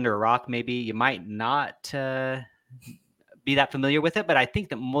living under a rock, maybe you might not be that familiar with it. But I think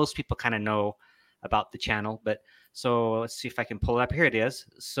that most people kind of know about the channel. But so let's see if I can pull it up. Here it is.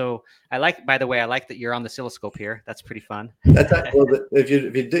 So by the way, I like that you're on the oscilloscope here. That's pretty fun. If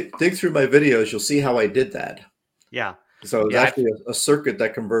you dig through my videos, you'll see how I did that. Yeah. So it's actually a circuit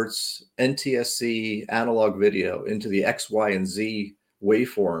that converts NTSC analog video into the X, Y, and Z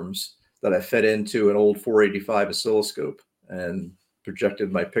waveforms that I fed into an old 485 oscilloscope and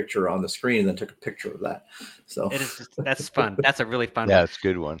projected my picture on the screen and then took a picture of that. So that's fun. That's a really fun one. Yeah, it's a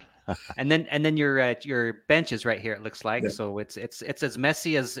good one. And then your bench is right here. It looks like so it's as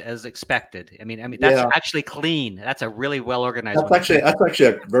messy as expected. I mean that's actually clean. That's a really well organized. That's actually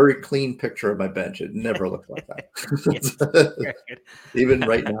a very clean picture of my bench. It never looked like that. Even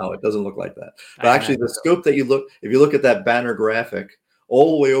right now, it doesn't look like that. But actually, the scope that if you look at that banner graphic,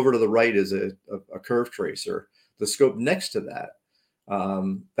 all the way over to the right is a curve tracer. The scope next to that,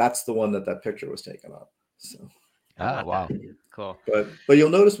 that's the one that picture was taken on. So. Oh, wow. Cool. But you'll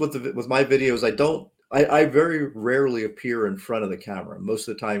notice with my videos, I don't I very rarely appear in front of the camera. Most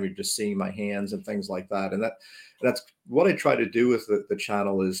of the time, you're just seeing my hands and things like that. And that's what I try to do with the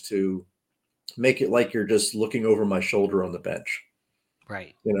channel, is to make it like you're just looking over my shoulder on the bench,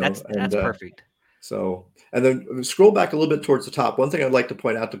 Right. you know. That's perfect. So, and then scroll back a little bit towards the top. One thing I'd like to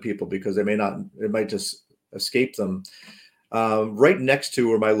point out to people, because it might just escape them. Right next to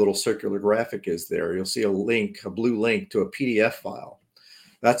where my little circular graphic is there, you'll see a blue link to a PDF file.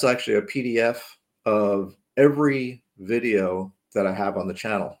 That's actually a PDF of every video that I have on the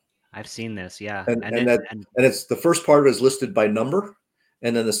channel. I've seen this, yeah. And it's, the first part of it is listed by number,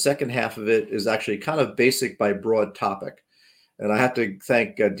 and then the second half of it is actually kind of basic by broad topic. And I have to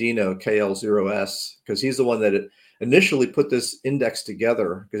thank Dino KL0S, because he's the one that initially put this index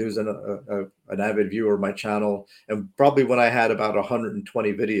together, because he was an avid viewer of my channel. And probably when I had about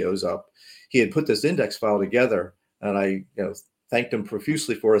 120 videos up, he had put this index file together, and I thanked him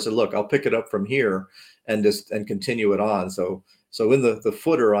profusely for it. I said, look, I'll pick it up from here and continue it on. So in the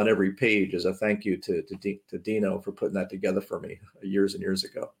footer on every page is a thank you to Dino for putting that together for me years and years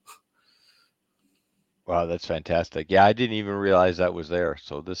ago. Wow, that's fantastic. Yeah, I didn't even realize that was there.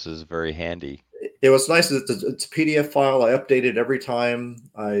 So this is very handy. What's nice is it's a PDF file. I update it every time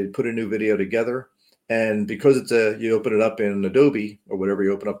I put a new video together. And because you open it up in Adobe or whatever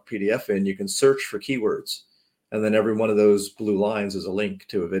you open up a PDF in, you can search for keywords. And then every one of those blue lines is a link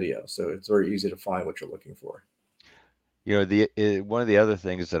to a video. So it's very easy to find what you're looking for. One of the other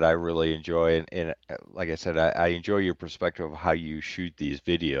things that I really enjoy, and like I said, I enjoy your perspective of how you shoot these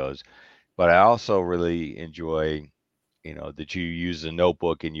videos, but I also really enjoy, that you use a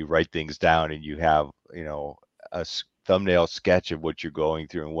notebook and you write things down, and you have, a thumbnail sketch of what you're going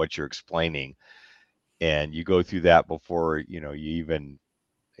through and what you're explaining. And you go through that before, you even,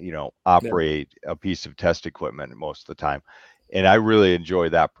 operate a piece of test equipment most of the time. And I really enjoy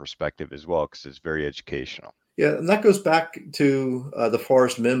that perspective as well, because it's very educational. Yeah, and that goes back to the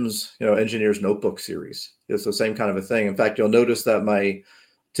Forrest Mims, Engineer's Notebook series. It's the same kind of a thing. In fact, you'll notice that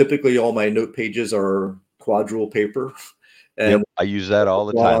typically all my note pages are quadrille paper. And I use that all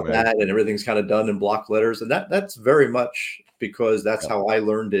the time. And everything's kind of done in block letters. And that's very much because that's how I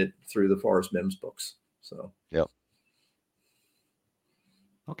learned it through the Forrest Mims books. So, yep.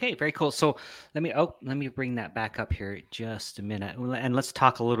 Okay, very cool. So let me bring that back up here just a minute, and let's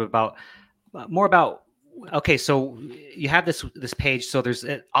talk a little bit more about. Okay, so you have this page. So there's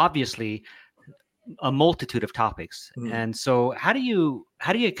obviously a multitude of topics, and so how do you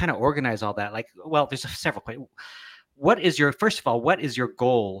kind of organize all that? Like, well, there's several points. First of all, what is your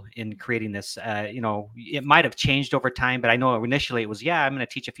goal in creating this? It might have changed over time, but I know initially it was, I'm going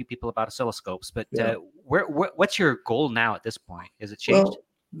to teach a few people about oscilloscopes. But what's your goal now at this point? Is it changed? Well,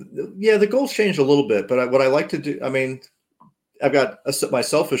 the goals changed a little bit, but what I like to do, I've got my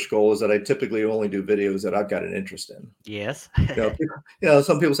selfish goal is that I typically only do videos that I've got an interest in. Yes.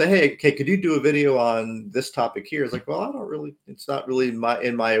 Some people say, hey, could you do a video on this topic here? It's like, well, it's not really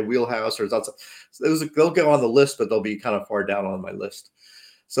in my wheelhouse, or they'll go on the list, but they'll be kind of far down on my list.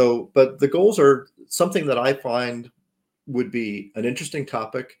 So, but the goals are something that I find would be an interesting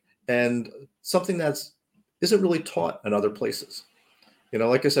topic and something isn't really taught in other places.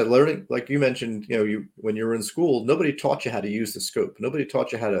 Like I said, learning, like you mentioned, when you were in school, nobody taught you how to use the scope. Nobody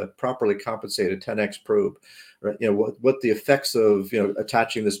taught you how to properly compensate a 10x probe, right? What the effects of,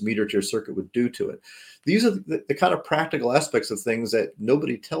 attaching this meter to your circuit would do to it. These are the kind of practical aspects of things that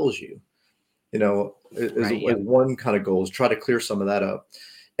nobody tells you, is one kind of goal, is try to clear some of that up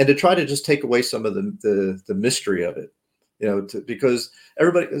and to try to just take away some of the mystery of it, because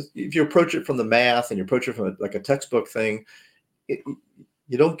everybody, if you approach it from the math and you approach it from a textbook thing,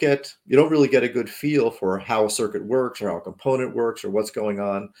 you don't really get a good feel for how a circuit works or how a component works or what's going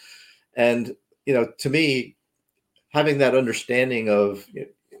on. And, to me, having that understanding of,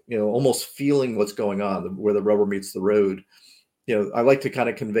 almost feeling what's going on, where the rubber meets the road, I like to kind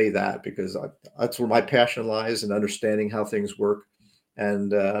of convey that, because that's where my passion lies, in understanding how things work.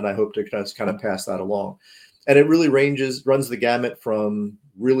 And I hope to kind of pass that along. And it really runs the gamut from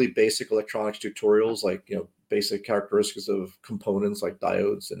really basic electronics tutorials, like, basic characteristics of components like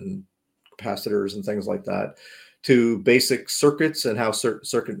diodes and capacitors and things like that, to basic circuits and how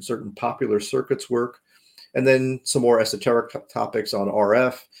certain popular circuits work. And then some more esoteric topics on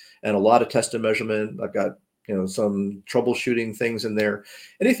RF and a lot of test and measurement. I've got, some troubleshooting things in there.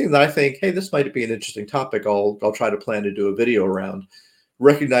 Anything that I think, hey, this might be an interesting topic, I'll try to plan to do a video around,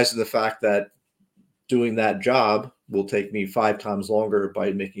 recognizing the fact that doing that job will take me 5 times longer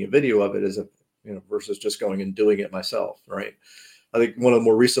by making a video of it versus just going and doing it myself, right? I think one of the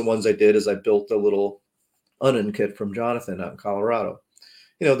more recent ones I did is I built a little Unnen kit from Jonathan out in Colorado.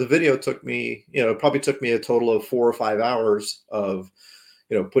 the video took me, it probably took me a total of 4 or 5 hours of,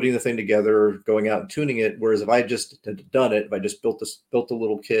 putting the thing together, going out and tuning it. Whereas if I just had done it, if I just built a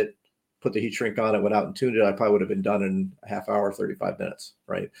little kit, put the heat shrink on it, went out and tuned it, I probably would have been done in a half hour, 35 minutes,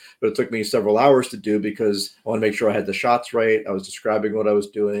 right? But it took me several hours to do because I want to make sure I had the shots right. I was describing what I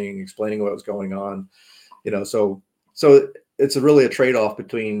was doing, explaining what was going on, so it's really a trade-off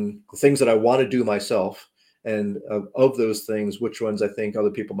between the things that I want to do myself and of those things, which ones I think other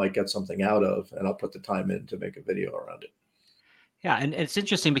people might get something out of, and I'll put the time in to make a video around it. Yeah, and it's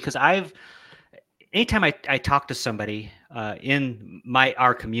interesting because anytime I talk to somebody in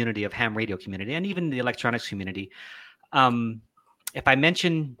our community of ham radio community and even the electronics community, if I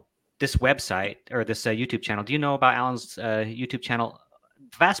mention this website or this YouTube channel, do you know about Alan's YouTube channel?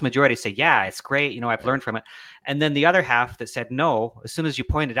 Vast majority say, yeah, it's great. I've learned from it. And then the other half that said no, as soon as you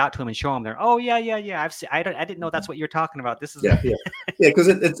point it out to them and show them, they're, oh yeah. I didn't know that's what you're talking about. This is yeah. Because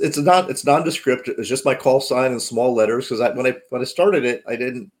it's nondescript. It's just my call sign in small letters. Because when I started it, I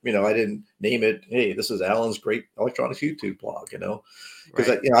didn't name it. Hey, this is Alan's great electronics YouTube blog. Because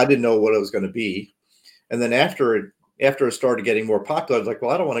right. I didn't know what it was going to be. And then after it started getting more popular, I was like,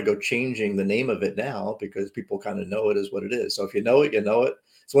 well, I don't want to go changing the name of it now because people kind of know it is what it is. So if you know it, you know it.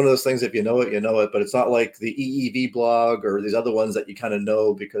 It's one of those things, if you know it, you know it, but it's not like the EEV blog or these other ones that you kind of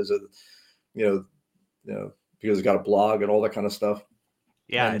know because of, because it's got a blog and all that kind of stuff.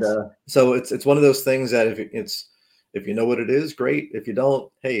 Yeah. And so it's one of those things that if you know what it is, great. If you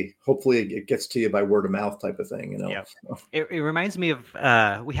don't, hey, hopefully it gets to you by word of mouth type of thing, Yeah. It reminds me of,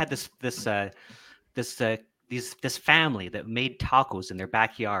 we had this family that made tacos in their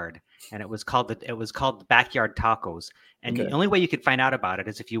backyard, and it was called Backyard Tacos. And Okay. The only way you could find out about it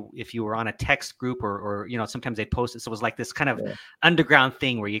is if you were on a text group or sometimes they'd post it. So it was like this kind of underground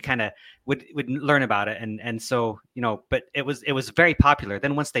thing where you kind of would learn about it. And so, but it was very popular.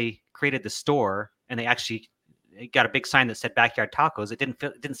 Then once they created the store and they actually got a big sign that said Backyard Tacos, it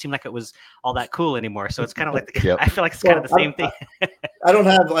didn't seem like it was all that cool anymore. So it's kind of like I feel like it's kind of the same thing. I'm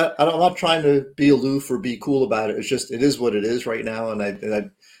not trying to be aloof or be cool about it. It's just, it is what it is right now. And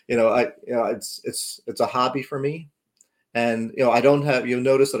it's a hobby for me. And, I don't have, you'll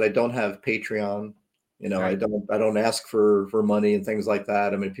notice that I don't have Patreon. Right. I don't ask for money and things like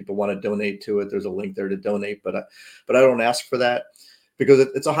that. I mean, people want to donate to it. There's a link there to donate, but I don't ask for that because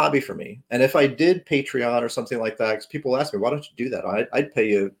it's a hobby for me. And if I did Patreon or something like that, because people ask me, why don't you do that? I'd pay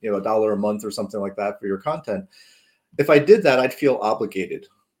you, $1 a month or something like that for your content. If I did that, I'd feel obligated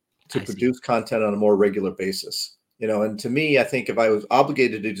to produce content on a more regular basis, and to me, I think if I was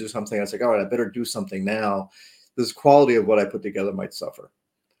obligated to do something, I was like, all right, I better do something now. This quality of what I put together might suffer.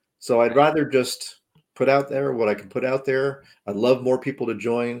 So I'd rather just put out there what I can put out there. I'd love more people to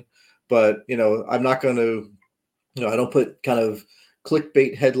join, but I'm not going to, I don't put kind of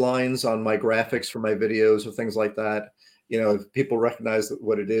clickbait headlines on my graphics for my videos or things like that. If people recognize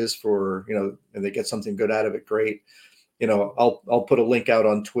what it is for, and they get something good out of it, great. I'll put a link out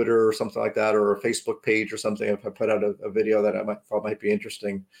on Twitter or something like that, or a Facebook page or something if I put out a video that I thought might be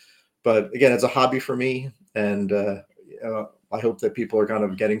interesting. But again, it's a hobby for me, and I hope that people are kind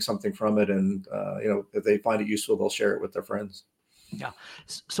of getting something from it, and if they find it useful, they'll share it with their friends. Yeah.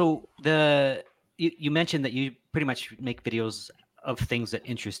 So you mentioned that you pretty much make videos of things that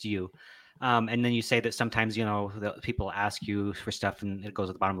interest you, and then you say that sometimes the people ask you for stuff, and it goes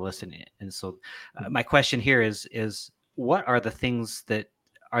at the bottom of the list. And so my question here is what are the things that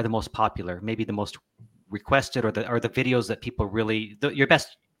are the most popular, maybe the most requested, or the videos that people really your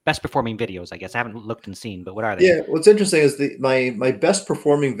best performing videos, I guess. I haven't looked and seen, but what are they? Yeah, what's interesting is my best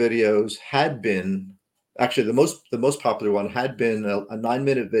performing videos had been actually the most popular one had been a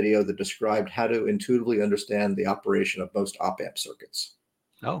 9-minute video that described how to intuitively understand the operation of most op-amp circuits.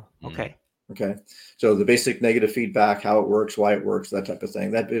 Oh, okay. Okay. So the basic negative feedback, how it works, why it works, that type of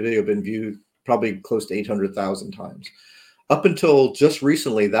thing. That video had been viewed probably close to 800,000 times. Up until just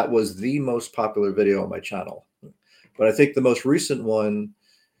recently, that was the most popular video on my channel. But I think the most recent one,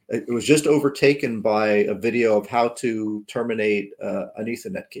 it was just overtaken by a video of how to terminate an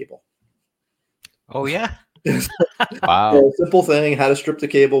Ethernet cable. Oh, yeah. Wow. So simple thing, how to strip the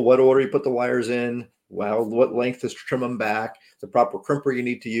cable, what order you put the wires in, what length to trim them back, the proper crimper you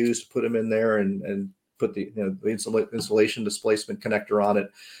need to use to put them in there and put the insulation displacement connector on it.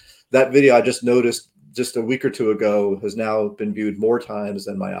 That video I just noticed just a week or two ago has now been viewed more times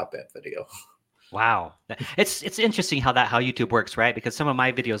than my op-amp video. Wow. It's interesting how YouTube works, right? Because some of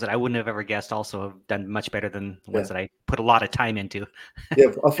my videos that I wouldn't have ever guessed also have done much better than the ones that I put a lot of time into. Yeah,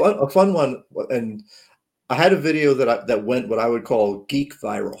 a fun one. And I had a video that went what I would call geek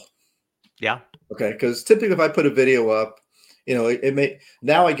viral. Yeah. Okay. Because typically if I put a video up, it may,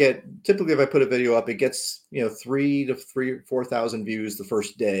 now I get, typically if I put a video up, it gets, 4,000 views the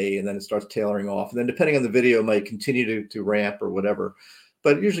first day, and then it starts tailoring off. And then depending on the video, it might continue to ramp or whatever,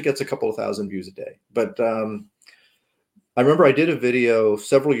 but it usually gets a couple of thousand views a day. But I remember I did a video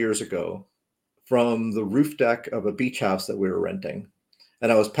several years ago from the roof deck of a beach house that we were renting.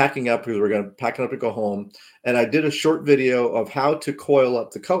 And I was packing up because we were packing up to go home. And I did a short video of how to coil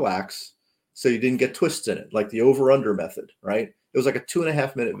up the coax so you didn't get twists in it, like the over-under method, right? It was like a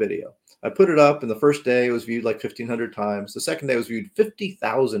 2.5-minute video. I put it up, and the first day it was viewed like 1,500 times. The second day it was viewed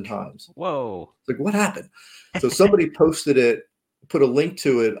 50,000 times. Whoa. It's like, what happened? So somebody posted it, put a link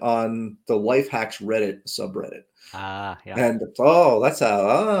to it on the Life Hacks Reddit subreddit. Yeah. And that's how.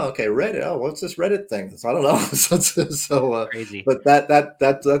 Oh, okay, Reddit. Oh, what's this Reddit thing? So I don't know. so crazy. But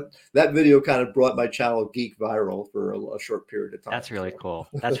that video kind of brought my channel Geek viral for a short period of time. That's really cool.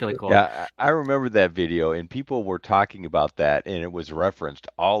 That's really cool. Yeah, I remember that video, and people were talking about that, and it was referenced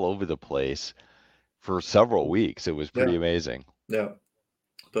all over the place for several weeks. It was pretty amazing. Yeah.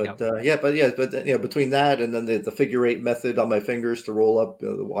 But between that and then the figure 8 method on my fingers to roll up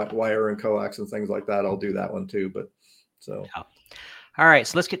the wire and coax and things like that, I'll do that one too. But so. Yeah. All right,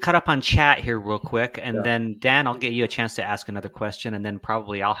 so let's get caught up on chat here real quick, and then Dan, I'll get you a chance to ask another question, and then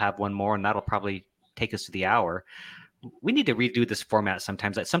probably I'll have one more, and that'll probably take us to the hour. We need to redo this format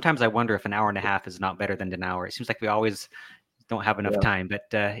sometimes. Sometimes I wonder if an hour and a half is not better than an hour. It seems like we always don't have enough time, but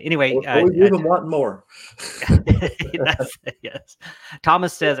anyway, we even want more. Yes.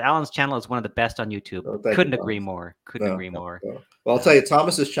 Thomas says Alan's channel is one of the best on YouTube. Couldn't agree more. More. Well, I'll tell you,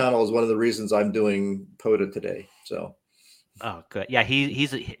 Thomas's channel is one of the reasons I'm doing POTA today. So. Oh, good. Yeah,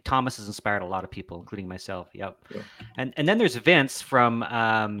 Thomas has inspired a lot of people, including myself. Yep. Yeah. And then there's Vince from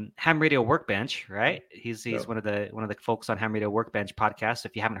Ham Radio Workbench, right? He's one of the folks on Ham Radio Workbench podcast.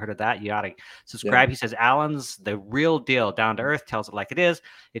 If you haven't heard of that, you ought to subscribe. Yeah. He says Alan's the real deal, down to earth, tells it like it is.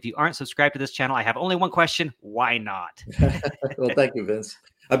 If you aren't subscribed to this channel, I have only one question: why not? Well, thank you, Vince.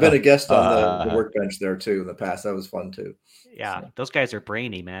 I've been a guest on the Workbench there too in the past. That was fun too. Yeah, those guys are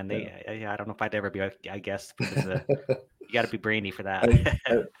brainy, man. I don't know if I'd ever be. I guess because you got to be brainy for that.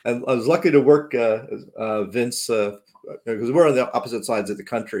 I was lucky to work, Vince, because we're on the opposite sides of the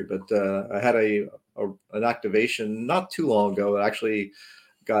country. But I had an activation not too long ago. I actually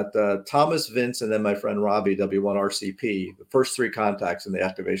got Thomas, Vince, and then my friend Robbie, W1RCP. The first 3 contacts in the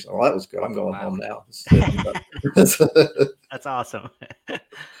activation. Well, that was good. I'm going home now. That's awesome.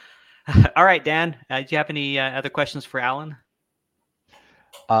 All right, Dan. Do you have any other questions for Alan?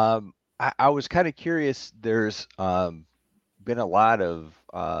 I was kind of curious. There's been a lot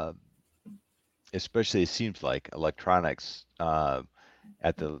of, especially it seems like electronics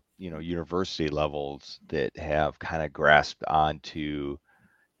at the university levels that have kind of grasped onto.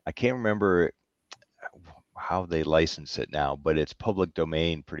 I can't remember how they license it now, but it's public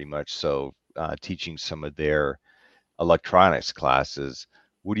domain pretty much. So teaching some of their electronics classes.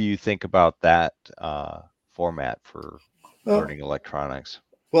 What do you think about that format for learning electronics?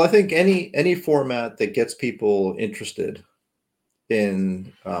 Well, I think any format that gets people interested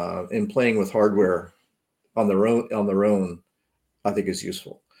in playing with hardware on their own, I think is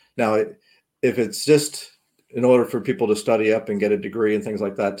useful. Now, if it's just in order for people to study up and get a degree and things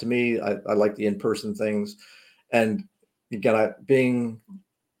like that, to me, I like the in-person things. And again, being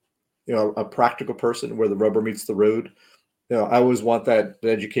a practical person where the rubber meets the road, I always want the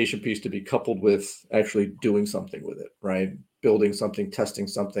education piece to be coupled with actually doing something with it, right? Building something, testing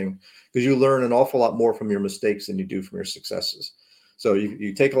something, because you learn an awful lot more from your mistakes than you do from your successes. So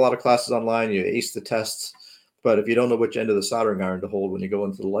you take a lot of classes online, you ace the tests, but if you don't know which end of the soldering iron to hold when you go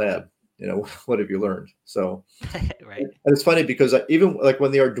into the lab, what have you learned? So, right. And it's funny because even like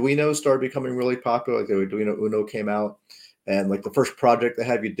when the Arduino started becoming really popular, like the Arduino Uno came out, and like the first project they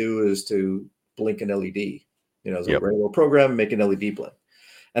have you do is to blink an LED. It's a regular program, make an LED blink.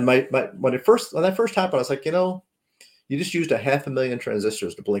 And when that first happened, I was like, you just used 500,000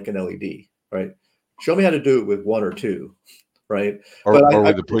 transistors to blink an LED, right? Show me how to do it with 1 or 2, right? Or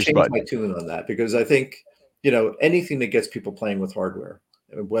with the push button. My tune on that, because I think anything that gets people playing with hardware,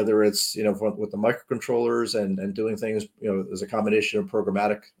 whether it's with the microcontrollers and doing things as a combination of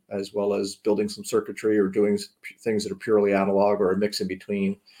programmatic as well as building some circuitry or doing things that are purely analog or a mix in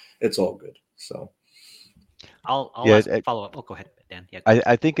between, it's all good. So. I'll ask a follow-up. Oh, go ahead, Dan. Yeah.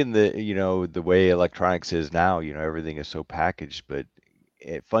 I think in the way electronics is now, everything is so packaged, but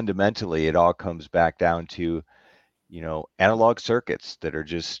fundamentally it all comes back down to, analog circuits that are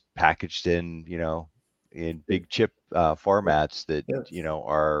just packaged in big chip formats that,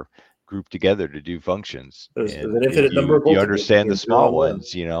 are grouped together to do functions. There's an infinite number of you understand the small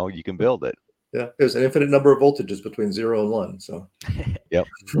ones, you can build it. Yeah, there's an infinite number of voltages between 0 and 1. So, Yep.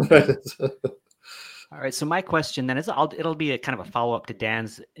 All right. So my question then is, it'll be a kind of a follow up to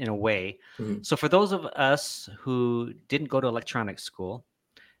Dan's in a way. Mhm. So for those of us who didn't go to electronics school,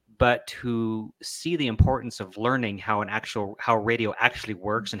 but who see the importance of learning how radio actually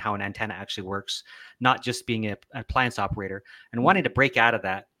works and how an antenna actually works, not just being an appliance operator, and wanting to break out of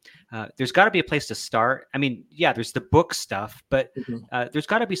that, there's got to be a place to start. I mean, yeah, there's the book stuff, but there's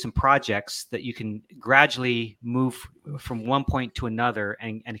got to be some projects that you can gradually move from one point to another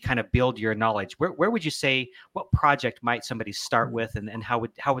and kind of build your knowledge. Where would you say, what project might somebody start with, and how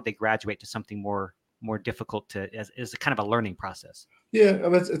would they graduate to something more difficult as a kind of a learning process? Yeah, I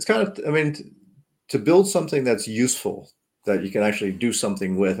mean, it's kind of, I mean, to build something that's useful, that you can actually do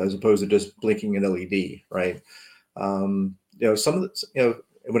something with, as opposed to just blinking an LED, right? Some of the,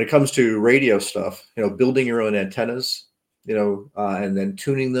 when it comes to radio stuff, building your own antennas, and then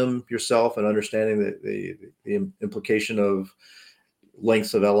tuning them yourself and understanding the implication of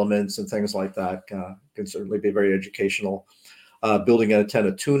lengths of elements and things like that can certainly be very educational. Building an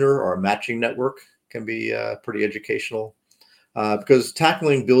antenna tuner or a matching network can be pretty educational. Because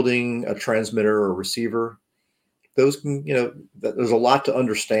building a transmitter or receiver, those can, there's a lot to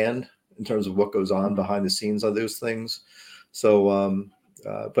understand in terms of what goes on behind the scenes on those things. So,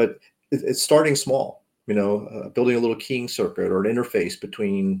 but it's starting small, building a little keying circuit or an interface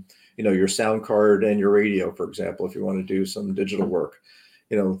between, your sound card and your radio, for example, if you want to do some digital work.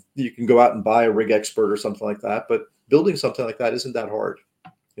 You can go out and buy a Rig Expert or something like that, but building something like that isn't that hard.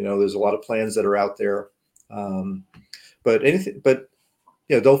 There's a lot of plans that are out there. But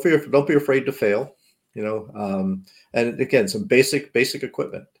don't be afraid to fail, and again, some basic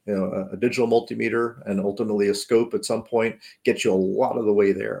equipment, a digital multimeter and ultimately a scope at some point gets you a lot of the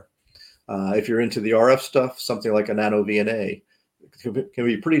way there. If you're into the RF stuff, something like a Nano VNA can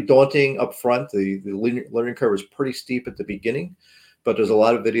be pretty daunting up front. The learning curve is pretty steep at the beginning, but there's a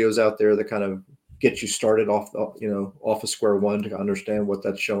lot of videos out there that kind of get you started off of square one to understand what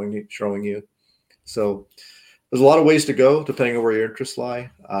that's showing you. So there's a lot of ways to go depending on where your interests lie.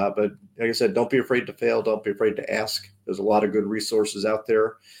 But like I said, don't be afraid to fail. Don't be afraid to ask. There's a lot of good resources out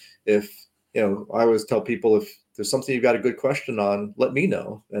there. If, I always tell people, if there's something you've got a good question on, let me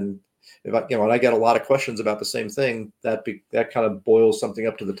know. And if when I get a lot of questions about the same thing, that kind of boils something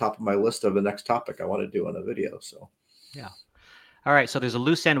up to the top of my list of the next topic I want to do in a video. So, yeah. All right. So there's a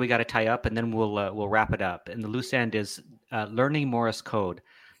loose end we got to tie up, and then we'll wrap it up. And the loose end is learning Morse code.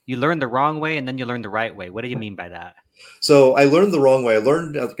 You learn the wrong way and then you learn the right way. What do you mean by that? So I learned the wrong way. I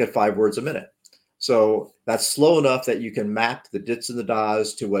learned to get 5 words a minute. So that's slow enough that you can map the dits and the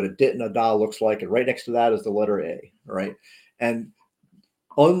das to what a dit and a da looks like. And right next to that is the letter A, right? And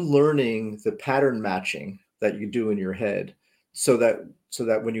unlearning the pattern matching that you do in your head so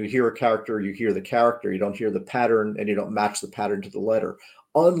that when you hear a character, you hear the character, you don't hear the pattern, and you don't match the pattern to the letter.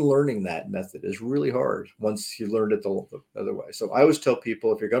 Unlearning that method is really hard once you learned it the other way. So I always tell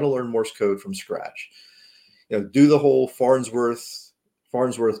people, if you're going to learn Morse code from scratch, do the whole Farnsworth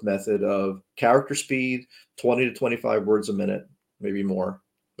method of character speed, 20 to 25 words a minute, maybe more,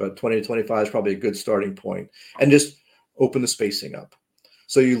 but 20 to 25 is probably a good starting point, and just open the spacing up.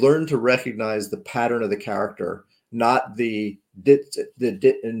 So you learn to recognize the pattern of the character, not the dit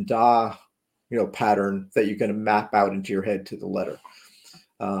and da, pattern that you can map out into your head to the letter.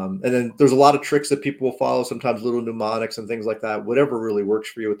 And then there's a lot of tricks that people will follow, sometimes little mnemonics and things like that, whatever really works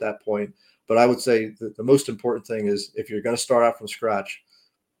for you at that point. But I would say that the most important thing is, if you're going to start out from scratch,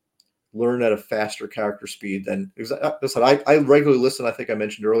 learn at a faster character speed than, listen, I regularly listen. I think I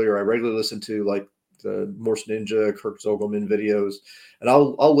mentioned earlier, I regularly listen to like the Morse Ninja, Kurt Zogelman videos, and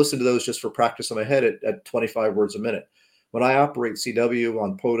I'll listen to those just for practice in my head at 25 words a minute. When I operate CW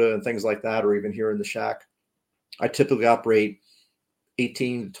on POTA and things like that, or even here in the shack, I typically operate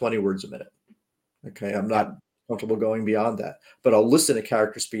 18 to 20 words a minute. Okay. I'm not comfortable going beyond that, but I'll listen to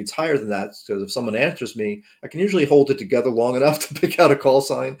character speeds higher than that. Because if someone answers me, I can usually hold it together long enough to pick out a call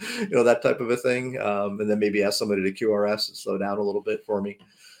sign, that type of a thing. And then maybe ask somebody to QRS and slow down a little bit for me.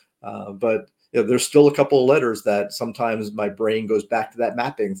 But there's still a couple of letters that sometimes my brain goes back to that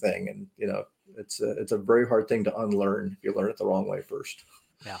mapping thing. And, it's a very hard thing to unlearn if you learn it the wrong way first.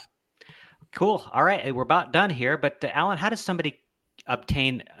 Yeah. Cool. All right. We're about done here, but Alan, how does somebody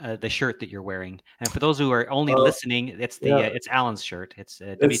obtain the shirt that you're wearing? And for those who are only listening, it's it's Alan's shirt. It's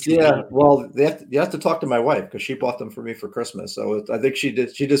well, you have to talk to my wife, because she bought them for me for Christmas. So I think she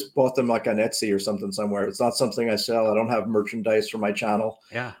just bought them like on Etsy or something somewhere. It's not something I sell. I don't have merchandise for my channel.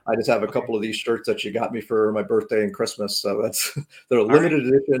 Yeah, I just have a couple of these shirts that she got me for my birthday and Christmas. So they're a limited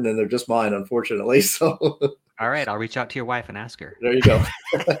edition, and they're just mine, unfortunately. So all right, I'll reach out to your wife and ask her. There you go.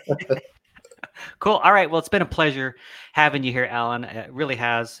 Cool. All right. Well, it's been a pleasure having you here, Alan. It really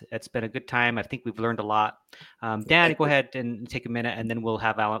has. It's been a good time. I think we've learned a lot. Dan, go ahead and take a minute, and then we'll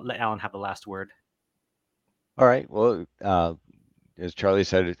have let Alan have the last word. All right. Well, as Charlie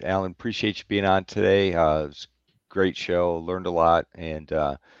said, Alan, appreciate you being on today. It's a great show. Learned a lot, and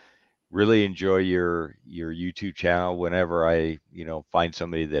really enjoy your YouTube channel. Whenever I find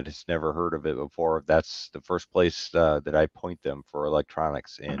somebody that has never heard of it before, that's the first place that I point them for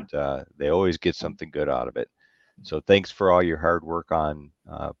electronics, and they always get something good out of it. So thanks for all your hard work on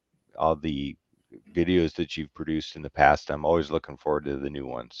all the videos that you've produced in the past. I'm always looking forward to the new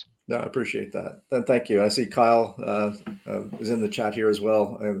ones. No, I appreciate that. Thank you. I see Kyle is in the chat here as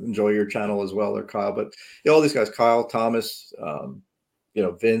well. I enjoy your channel as well, there, Kyle. But all these guys, Kyle, Thomas,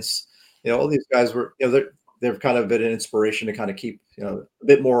 Vince, all these guys were, they've kind of been an inspiration to kind of keep, a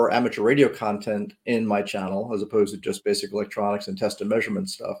bit more amateur radio content in my channel as opposed to just basic electronics and test and measurement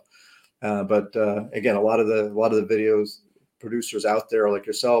stuff. But again, a lot of the videos producers out there like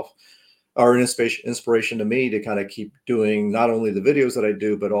yourself are an inspiration to me to kind of keep doing not only the videos that I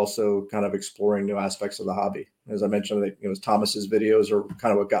do, but also kind of exploring new aspects of the hobby. As I mentioned, Thomas's videos are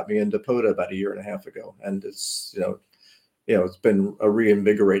kind of what got me into POTA about 1.5 years ago. And it's, it's been a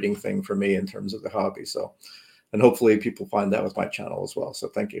reinvigorating thing for me in terms of the hobby. So, and hopefully people find that with my channel as well. So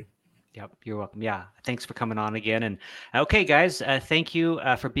thank you. Yep, you're welcome. Yeah, thanks for coming on again. And okay, guys, thank you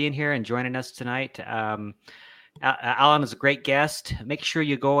for being here and joining us tonight. Alan is a great guest. Make sure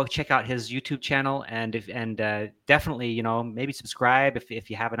you go check out his YouTube channel and definitely, maybe subscribe if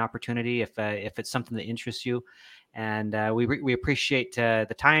you have an opportunity, if it's something that interests you. And we appreciate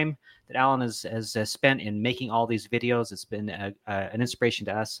the time that Alan has spent in making all these videos. It's been an inspiration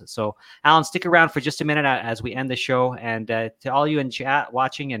to us. So, Alan, stick around for just a minute as we end the show. And to all you in chat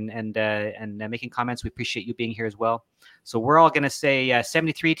watching and making comments, we appreciate you being here as well. So we're all going to say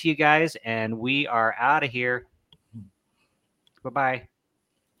 73 to you guys, and we are out of here. Bye-bye.